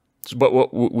 But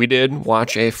what we did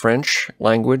watch a French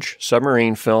language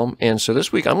submarine film, and so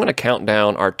this week I'm going to count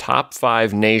down our top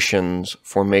 5 nations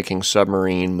for making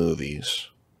submarine movies.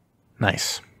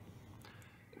 Nice.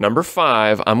 Number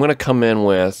 5, I'm going to come in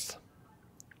with.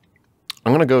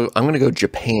 I'm going to go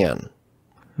Japan.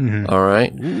 Mm-hmm. All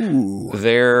right. Ooh.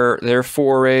 Their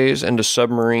forays into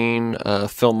submarine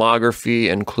filmography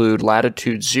include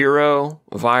Latitude Zero,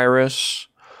 Virus,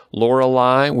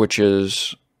 Lorelei, which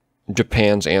is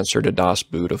Japan's answer to Das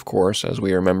Boot, of course, as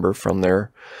we remember from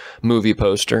their movie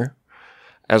poster,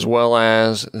 as well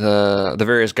as the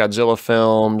various Godzilla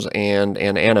films and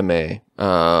anime.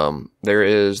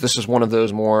 This is one of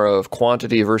those more of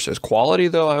quantity versus quality,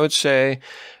 though, I would say,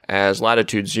 as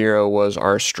Latitude Zero was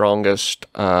our strongest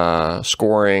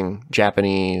scoring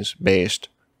Japanese-based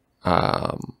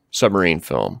submarine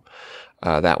film.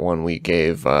 That one we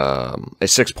gave a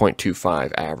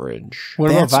 6.25 average.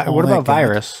 What about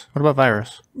Virus? What about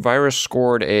Virus? Virus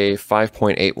scored a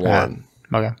 5.81.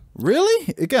 Okay.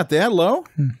 Really? It got that low?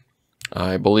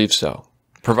 I believe so.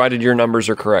 Provided your numbers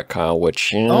are correct, Kyle,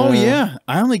 which... Oh, yeah.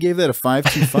 I only gave that a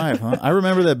 5.25, huh? I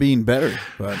remember that being better.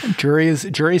 But Jury's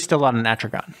still on an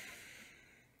Atragon.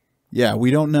 yeah,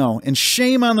 we don't know. And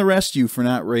shame on the rest of you for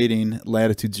not rating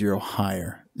Latitude Zero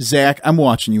higher. Zach, I'm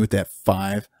watching you with that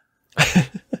 5.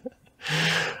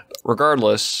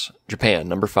 Regardless, Japan,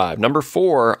 number 5. Number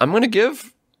 4, I'm going to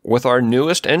give, with our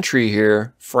newest entry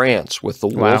here, France with The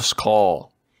Wolf's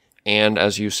Call. And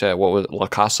as you said, what was it, La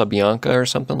Casa Bianca or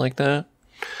something like that?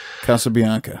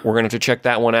 Casabianca. We're going to have to check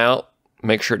that one out.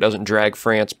 Make sure it doesn't drag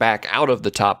France back out of the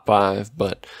top 5.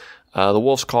 But The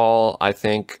Wolf's Call, I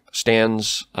think,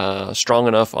 stands strong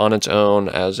enough on its own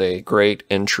as a great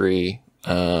entry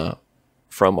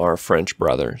from our French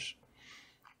brothers.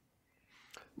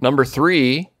 Number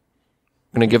 3, I'm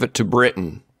going to give it to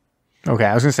Britain. Okay,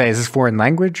 I was going to say, is this foreign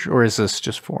language or is this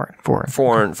just foreign?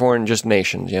 Foreign, just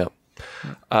nations, yeah.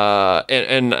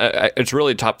 And it's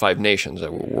really top 5 nations.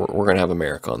 We're going to have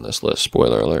America on this list,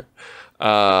 spoiler alert.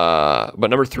 But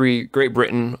number 3, Great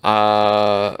Britain.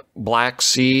 Black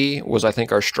Sea was, I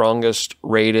think, our strongest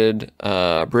rated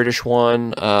British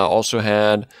one. Also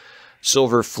had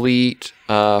Silver Fleet,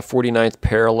 49th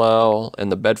Parallel,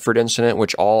 and the Bedford Incident,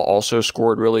 which all also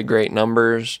scored really great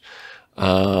numbers.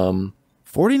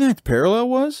 49th Parallel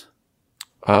was?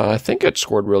 I think it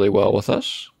scored really well with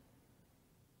us.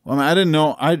 Well, I didn't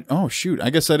know. Oh, shoot. I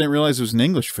guess I didn't realize it was an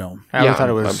English film. I thought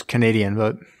it was Canadian,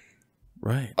 but...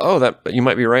 Right. Oh, you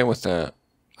might be right with that.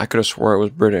 I could have swore it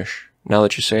was British. Now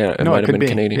that you say it, it might have been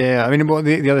Canadian. Yeah, I mean, well,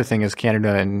 the other thing is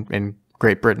Canada and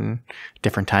Great Britain,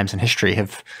 different times in history,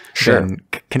 have been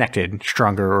connected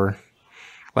stronger or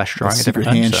less strong at different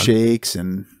times. Handshakes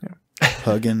and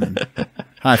hugging and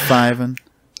high-fiving,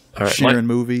 sharing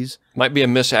movies. Might be a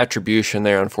misattribution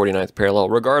there on 49th Parallel.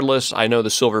 Regardless, I know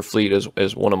the Silver Fleet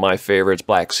is one of my favorites.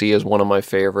 Black Sea is one of my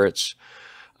favorites.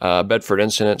 Bedford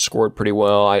Incident scored pretty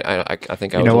well. I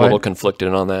think I was a little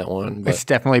conflicted on that one. But. It's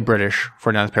definitely British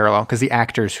for 49th Parallel because the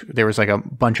actors, there was like a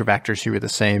bunch of actors who were the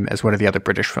same as one of the other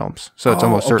British films. So it's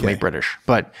almost certainly British.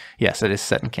 But yes, it is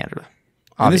set in Canada.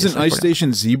 And isn't Ice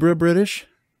Station Zebra British?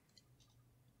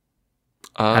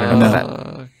 I don't know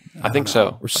that. I think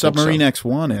so. Or Submarine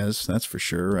X1 is, that's for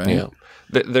sure, right? Yeah.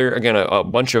 There, again, a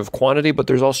bunch of quantity, but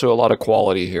there's also a lot of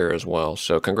quality here as well.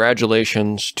 So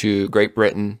congratulations to Great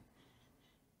Britain.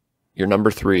 You're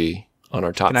number 3 on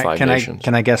our top 5 nations.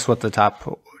 Can I guess what the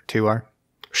top 2 are?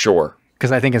 Sure.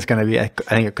 Because I think it's going to be, I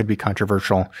think it could be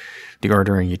controversial, the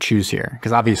ordering you choose here.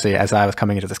 Because obviously, as I was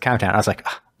coming into this countdown, I was like,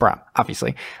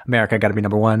 obviously, America got to be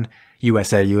number 1,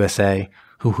 USA,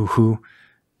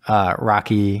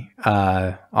 Rocky,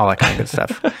 all that kind of good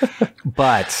stuff.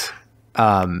 But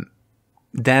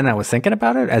then I was thinking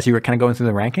about it as you were kind of going through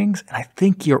the rankings, and I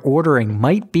think your ordering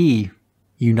might be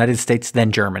United States,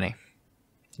 then Germany.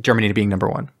 Germany being number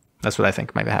 1. That's what I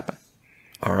think might happen.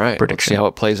 All right. Prediction. Let's see how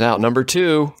it plays out. Number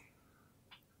 2,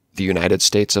 the United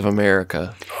States of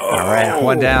America. All right.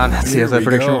 1 down. Let's see how that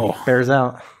prediction bears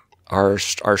out. Our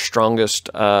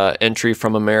strongest entry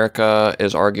from America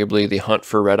is arguably The Hunt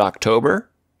for Red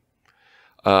October,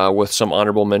 with some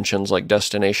honorable mentions like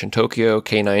Destination Tokyo,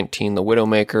 K-19, The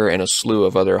Widowmaker, and a slew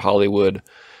of other Hollywood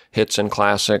hits and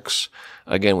classics.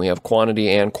 Again, we have quantity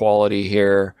and quality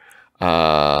here.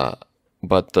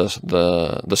 But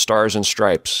the Stars and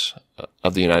Stripes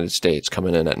of the United States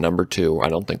coming in at number 2. I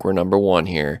don't think we're number 1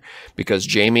 here because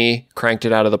Jamie cranked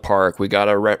it out of the park. We got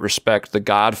to respect the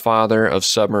godfather of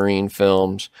submarine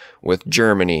films with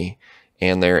Germany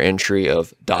and their entry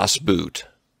of Das Boot.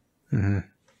 Mm-hmm.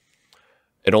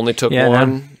 It only took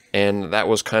one, and that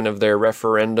was kind of their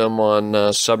referendum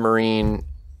on submarine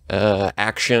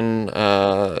action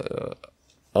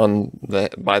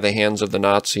by the hands of the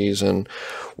Nazis in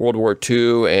World War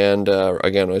II, and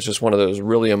again, it was just one of those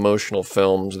really emotional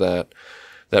films that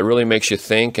really makes you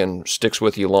think and sticks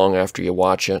with you long after you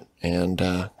watch it. And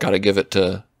got to give it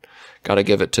to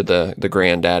the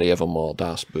granddaddy of them all,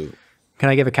 Das Boot. Can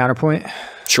I give a counterpoint?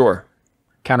 Sure.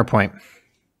 Counterpoint.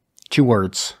 2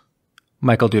 words.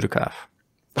 Michael Dudikoff.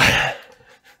 How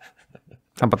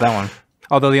about that one?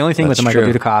 Although the only thing with the Michael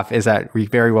Dudikoff is that we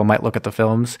very well might look at the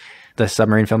films, the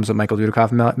submarine films that Michael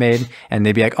Dudikoff made, and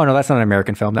they'd be like, oh no, that's not an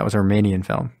American film, that was a Romanian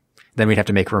film. Then we'd have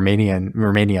to make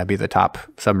Romania be the top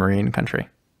submarine country.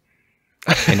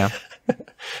 You know?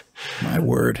 My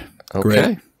word.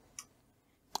 Okay.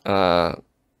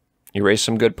 You raised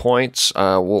some good points.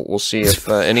 We'll see if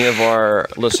any of our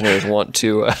listeners want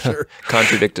to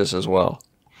contradict us as well.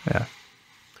 Yeah.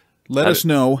 Let us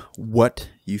know what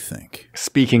you think.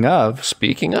 Speaking of,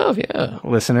 yeah.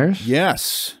 Listeners.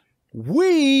 Yes.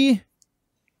 We,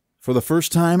 for the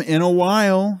first time in a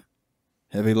while,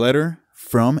 have a letter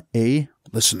from a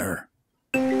listener.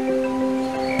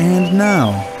 And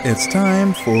now it's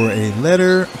time for a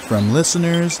letter from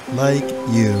listeners like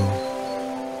you.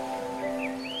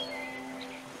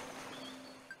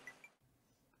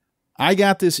 I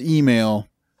got this email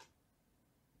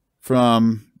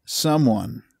from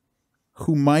someone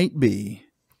who might be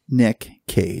Nick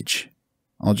Cage.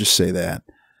 I'll just say that.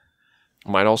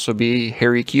 Might also be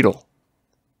Harry Keetle.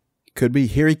 Could be.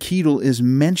 Harry Keetle is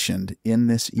mentioned in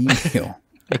this email.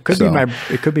 It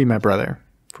could be my brother,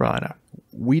 for all I know.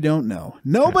 We don't know.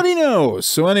 Nobody knows.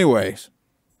 So anyways,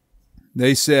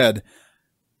 they said,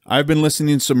 I've been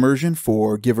listening to Submersion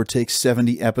for give or take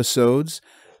 70 episodes.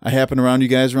 I happen around you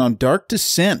guys around Dark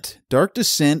Descent. Dark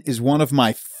Descent is one of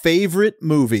my favorite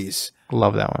movies.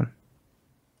 Love that one.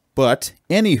 But,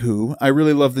 anywho, I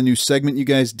really love the new segment you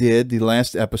guys did, the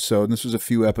last episode. And this was a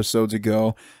few episodes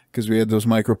ago because we had those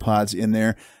micropods in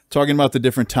there, talking about the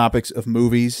different topics of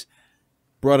movies.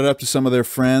 Brought it up to some of their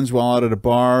friends while out at a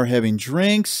bar having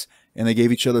drinks, and they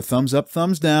gave each other thumbs up,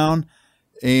 thumbs down,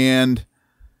 and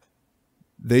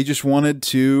they just wanted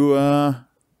to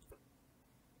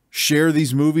share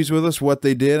these movies with us, what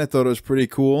they did. I thought it was pretty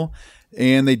cool.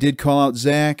 And they did call out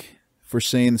Zach for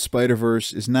saying the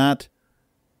Spider-Verse is not...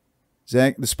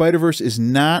 Zach, the Spider-Verse is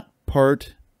not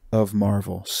part of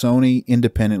Marvel. Sony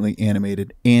independently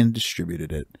animated and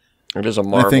distributed it. It is a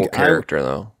Marvel character,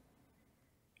 though.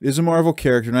 It is a Marvel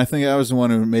character, and I think I was the one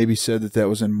who maybe said that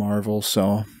was in Marvel,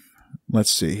 so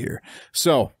let's see here.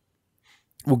 So,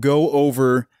 we'll go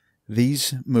over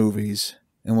these movies,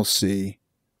 and we'll see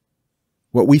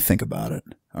what we think about it,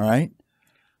 all right?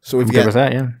 So we've got with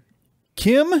that, yeah.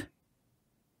 Kim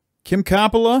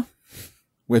Coppola,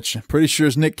 which I'm pretty sure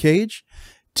is Nick Cage,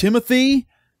 Timothy,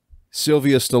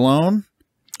 Sylvia Stallone,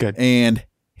 good, and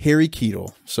Harry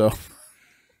Keitel. So,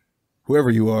 whoever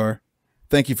you are,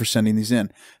 thank you for sending these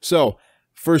in. So,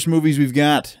 first movies we've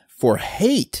got for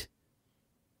hate.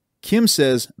 Kim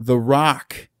says The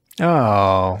Rock.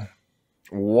 Oh,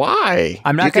 why?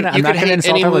 I'm not going to hate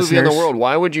any movie in the world.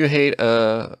 Why would you hate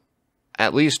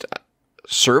at least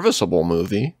serviceable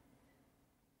movie?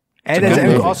 And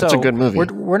also, it's a good movie.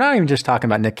 We're not even just talking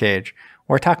about Nick Cage.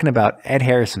 We're talking about Ed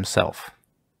Harris himself.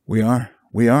 We are.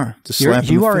 You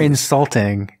are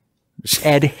insulting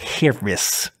Ed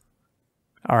Harris.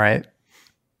 All right.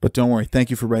 But don't worry.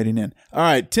 Thank you for writing in. All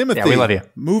right, Timothy. Yeah, we love you.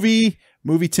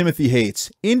 Movie Timothy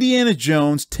hates. Indiana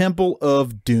Jones, Temple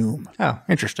of Doom. Oh,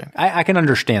 interesting. I can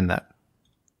understand that.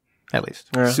 At least.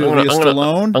 Sylvia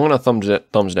Stallone. I'm going to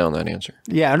thumbs down that answer.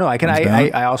 Yeah, no, I can.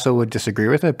 I also would disagree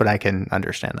with it, but I can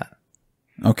understand that.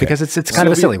 Okay. Because it's kind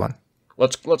of a silly one.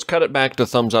 Let's cut it back to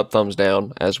thumbs up, thumbs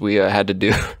down, as we had to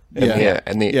do.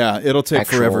 It'll take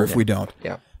forever if we don't.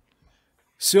 Yeah.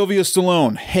 Sylvia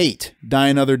Stallone, hate, Die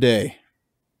Another Day.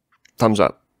 Thumbs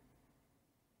up.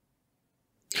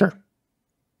 Sure.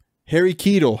 Harry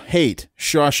Keitel, hate,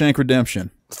 Shawshank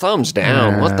Redemption. Thumbs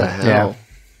down. What the hell? Yeah.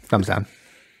 Thumbs down.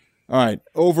 All right,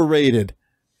 overrated.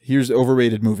 Here's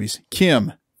overrated movies.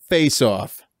 Kim, Face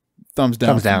Off. Thumbs down.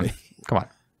 Thumbs down. Me. Come on.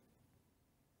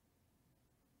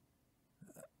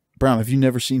 Brown, have you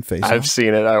never seen Face Off? I've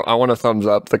seen it. I want to thumbs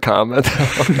up the comment.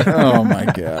 Oh, my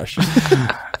gosh.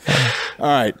 All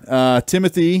right.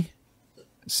 Timothy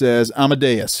says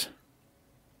Amadeus.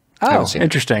 Oh,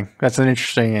 interesting. That's an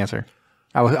interesting answer.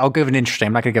 I'll give an interesting.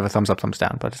 I'm not going to give a thumbs up, thumbs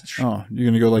down, but it's interesting. Oh, you're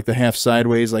going to go like the half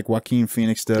sideways like Joaquin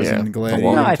Phoenix does in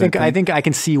Gladiator? No, I think I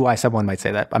can see why someone might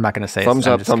say that. I'm not going to say thumbs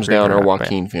up, thumbs down, or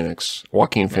Joaquin Phoenix.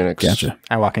 Joaquin Phoenix. Gotcha.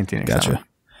 Joaquin Phoenix. Gotcha.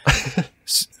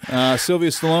 Sylvia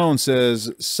Stallone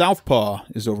says Southpaw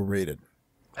is overrated.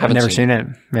 I've never seen it.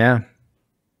 Yeah.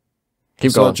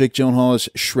 Keep going. Jake Gyllenhaal is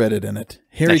shredded in it.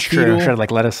 Harry That's true. Keitel, Shredded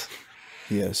like lettuce.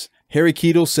 Yes. Harry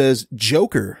Keitel says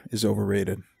Joker is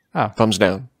overrated. Oh, thumbs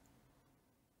down.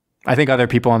 I think other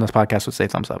people on this podcast would say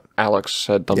thumbs up. Alex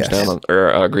said thumbs down, or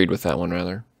agreed with that one,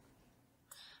 rather.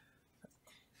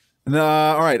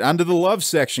 All right, on to the love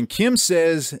section. Kim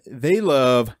says they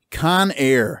love Con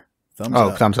Air. Thumbs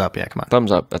up. Thumbs up. Yeah, come on.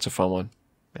 Thumbs up. That's a fun one.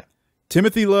 Yeah.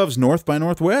 Timothy loves North by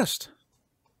Northwest.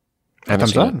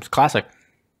 Thumbs up. It's classic.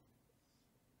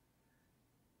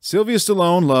 Sylvia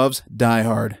Stallone loves Die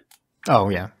Hard. Oh,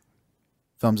 yeah.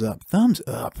 Thumbs up. Thumbs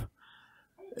up.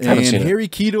 And Harry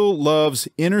Keitel loves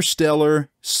Interstellar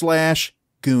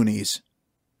 / Goonies.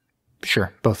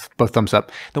 Sure, both thumbs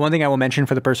up. The one thing I will mention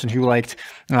for the person who liked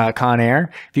Con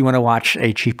Air, if you want to watch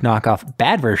a cheap knockoff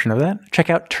bad version of that, check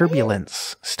out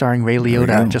Turbulence, starring Ray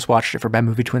Liotta. Just watched it for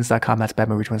badmovietwins.com. That's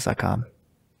badmovietwins.com.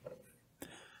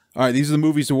 All right, these are the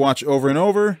movies to watch over and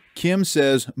over. Kim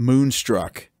says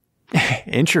Moonstruck.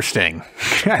 Interesting.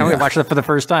 I only watched that for the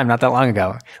first time not that long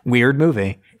ago. Weird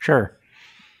movie. Sure.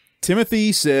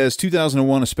 Timothy says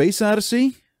 2001 A Space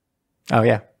Odyssey. Oh,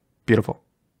 yeah. Beautiful.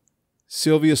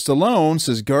 Sylvia Stallone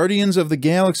says Guardians of the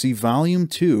Galaxy Volume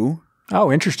 2.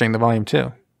 Oh, interesting. The Volume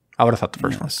 2. I would have thought the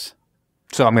first one.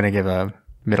 So I'm going to give a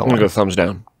middle one. I'm going to go thumbs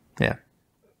down. Yeah.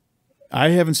 I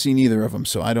haven't seen either of them,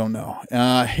 so I don't know.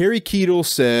 Harry Keitel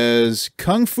says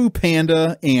Kung Fu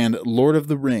Panda and Lord of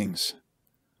the Rings.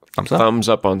 Thumbs up. Thumbs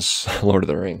up on Lord of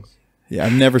the Rings. Yeah,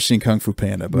 I've never seen Kung Fu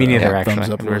Panda, but me neither, actually. Thumbs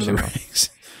up Lord of the Rings.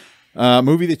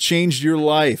 Movie that changed your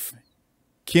life.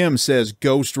 Kim says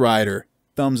Ghost Rider.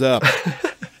 Thumbs up.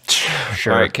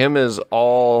 sure. All right, Kim is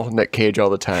all Nick Cage all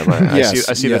the time. I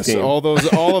see the theme.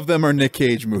 All of them are Nick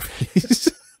Cage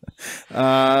movies.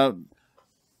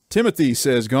 Timothy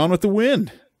says Gone with the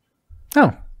Wind. Oh,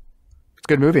 it's a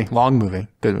good movie. Long movie.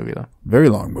 Good movie, though. Very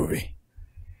long movie.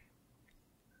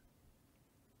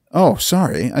 Oh,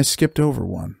 sorry. I skipped over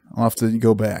one. I'll have to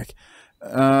go back.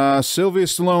 Sylvia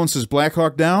Stallone says Black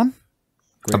Hawk Down.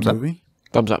 Great movie.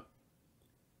 Thumbs up.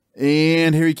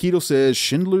 And Harry Keitel says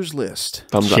Schindler's List.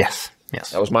 Thumbs up. Yes.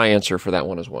 That was my answer for that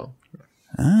one as well.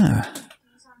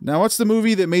 Now, what's the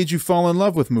movie that made you fall in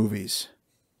love with movies?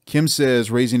 Kim says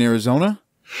Raising Arizona.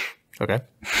 Okay.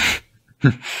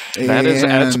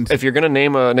 That's if you're going to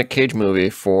name a Nick Cage movie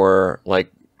for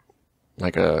like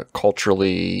a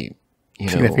culturally,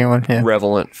 significant one,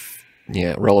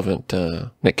 yeah. relevant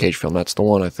Nick Cage film, that's the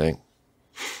one, I think.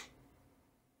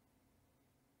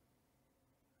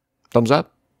 Thumbs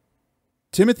up.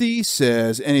 Timothy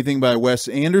says anything by Wes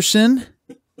Anderson.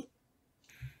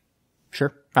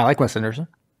 Sure. I like Wes Anderson.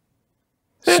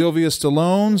 Sylvia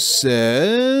Stallone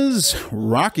says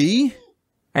Rocky.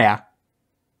 Yeah.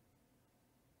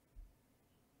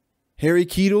 Harry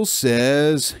Keitel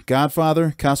says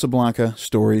Godfather, Casablanca,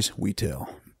 Stories We Tell.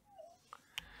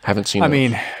 Haven't seen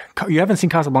you haven't seen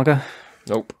Casablanca?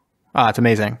 Nope. It's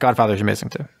amazing. Godfather's amazing,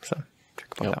 too. So check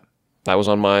it out. That was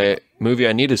on my movie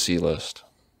I need to see list.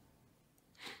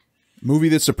 Movie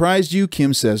that surprised you,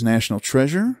 Kim says National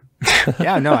Treasure.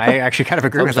 Yeah, no, I actually kind of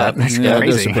agree with that. That's Yeah,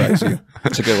 crazy. it does surprise you.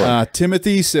 It's a good one.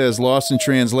 Timothy says Lost in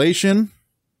Translation.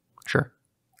 Sure.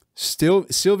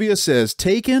 Sylvia says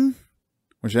Taken,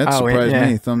 which that surprised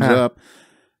me. Thumbs up.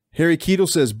 Harry Keitel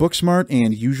says Booksmart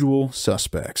and Usual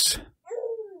Suspects.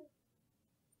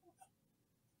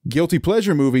 Guilty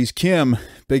pleasure movies. Kim,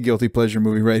 big guilty pleasure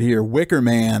movie right here. Wicker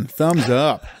Man. Thumbs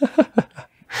up.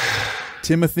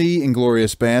 Timothy,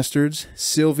 Inglourious Bastards.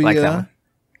 Sylvia, Like that one.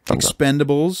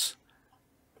 Expendables.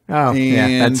 Oh,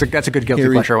 yeah. That's a good guilty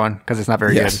pleasure one because it's not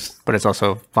very good, but it's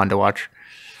also fun to watch.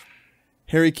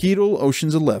 Harry Keitel,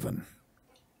 Ocean's 11.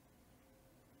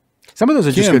 Some of those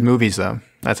are just good movies, though.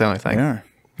 That's the only thing. They are.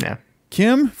 Yeah.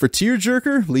 Kim, for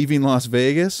Tearjerker, Leaving Las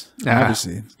Vegas.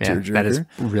 Obviously, Tearjerker. That is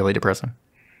really depressing.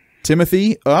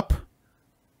 Timothy, Up.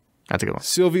 That's a good one.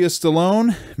 Sylvia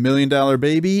Stallone, $1 Million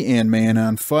Baby and Man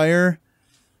on Fire.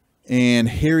 And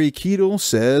Harry Keitel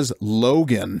says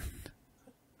Logan.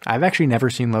 I've actually never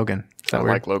seen Logan. I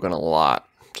like Logan a lot.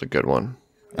 It's a good one.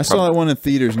 I saw that one in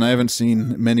theaters, and I haven't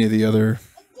seen many of the other,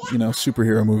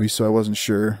 superhero movies, so I wasn't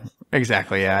sure.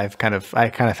 Exactly. Yeah, I kind of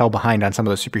fell behind on some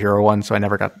of the superhero ones, so I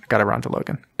never got around to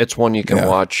Logan. It's one you can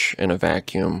watch in a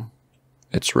vacuum.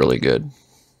 It's really good.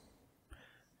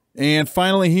 And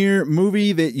finally here,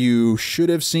 movie that you should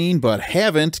have seen but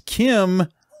haven't. Kim,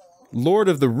 Lord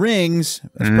of the Rings.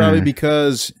 That's probably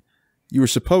because you were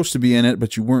supposed to be in it,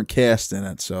 but you weren't cast in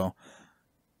it, so.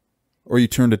 Or you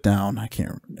turned it down. I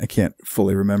can't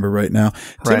fully remember right now.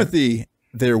 Right. Timothy,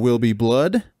 There Will Be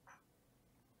Blood.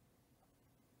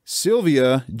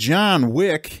 Sylvia, John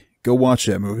Wick. Go watch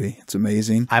that movie. It's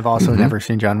amazing. I've also never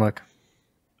seen John Wick.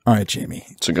 All right, Jamie.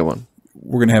 It's a good one.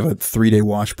 We're going to have a 3-day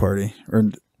watch party.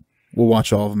 Or we'll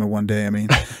watch all of them in one day,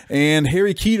 And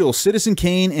Harry Keitel, Citizen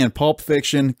Kane and Pulp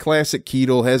Fiction. Classic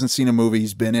Keitel. Hasn't seen a movie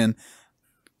he's been in.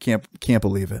 Can't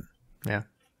believe it. Yeah.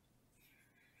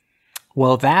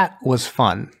 Well, that was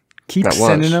fun. Keep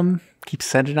sending them. Keep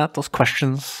sending out those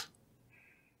questions.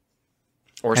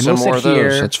 Or some more of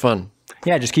those. It's fun.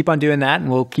 Yeah, just keep on doing that,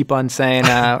 and we'll keep on saying,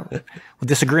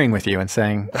 disagreeing with you and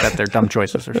saying that they're dumb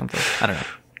choices or something. I don't know.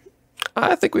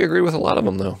 I think we agree with a lot of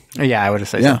them, though. Yeah, I would have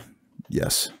said so.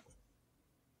 Yes.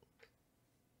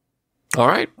 All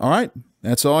right.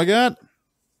 That's all I got.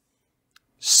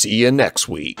 See you next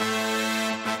week.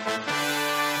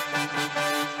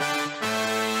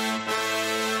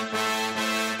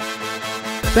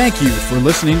 Thank you for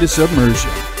listening to Submersion.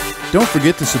 Don't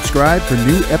forget to subscribe for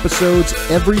new episodes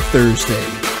every Thursday.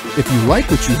 If you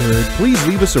like what you heard, please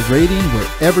leave us a rating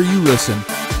wherever you listen.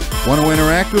 Want to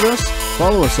interact with us?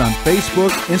 Follow us on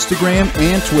Facebook, Instagram,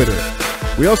 and Twitter.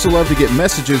 We also love to get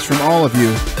messages from all of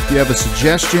you. If you have a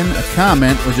suggestion, a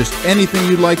comment, or just anything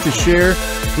you'd like to share,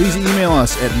 please email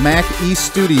us at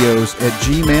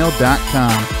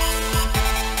macestudios@gmail.com.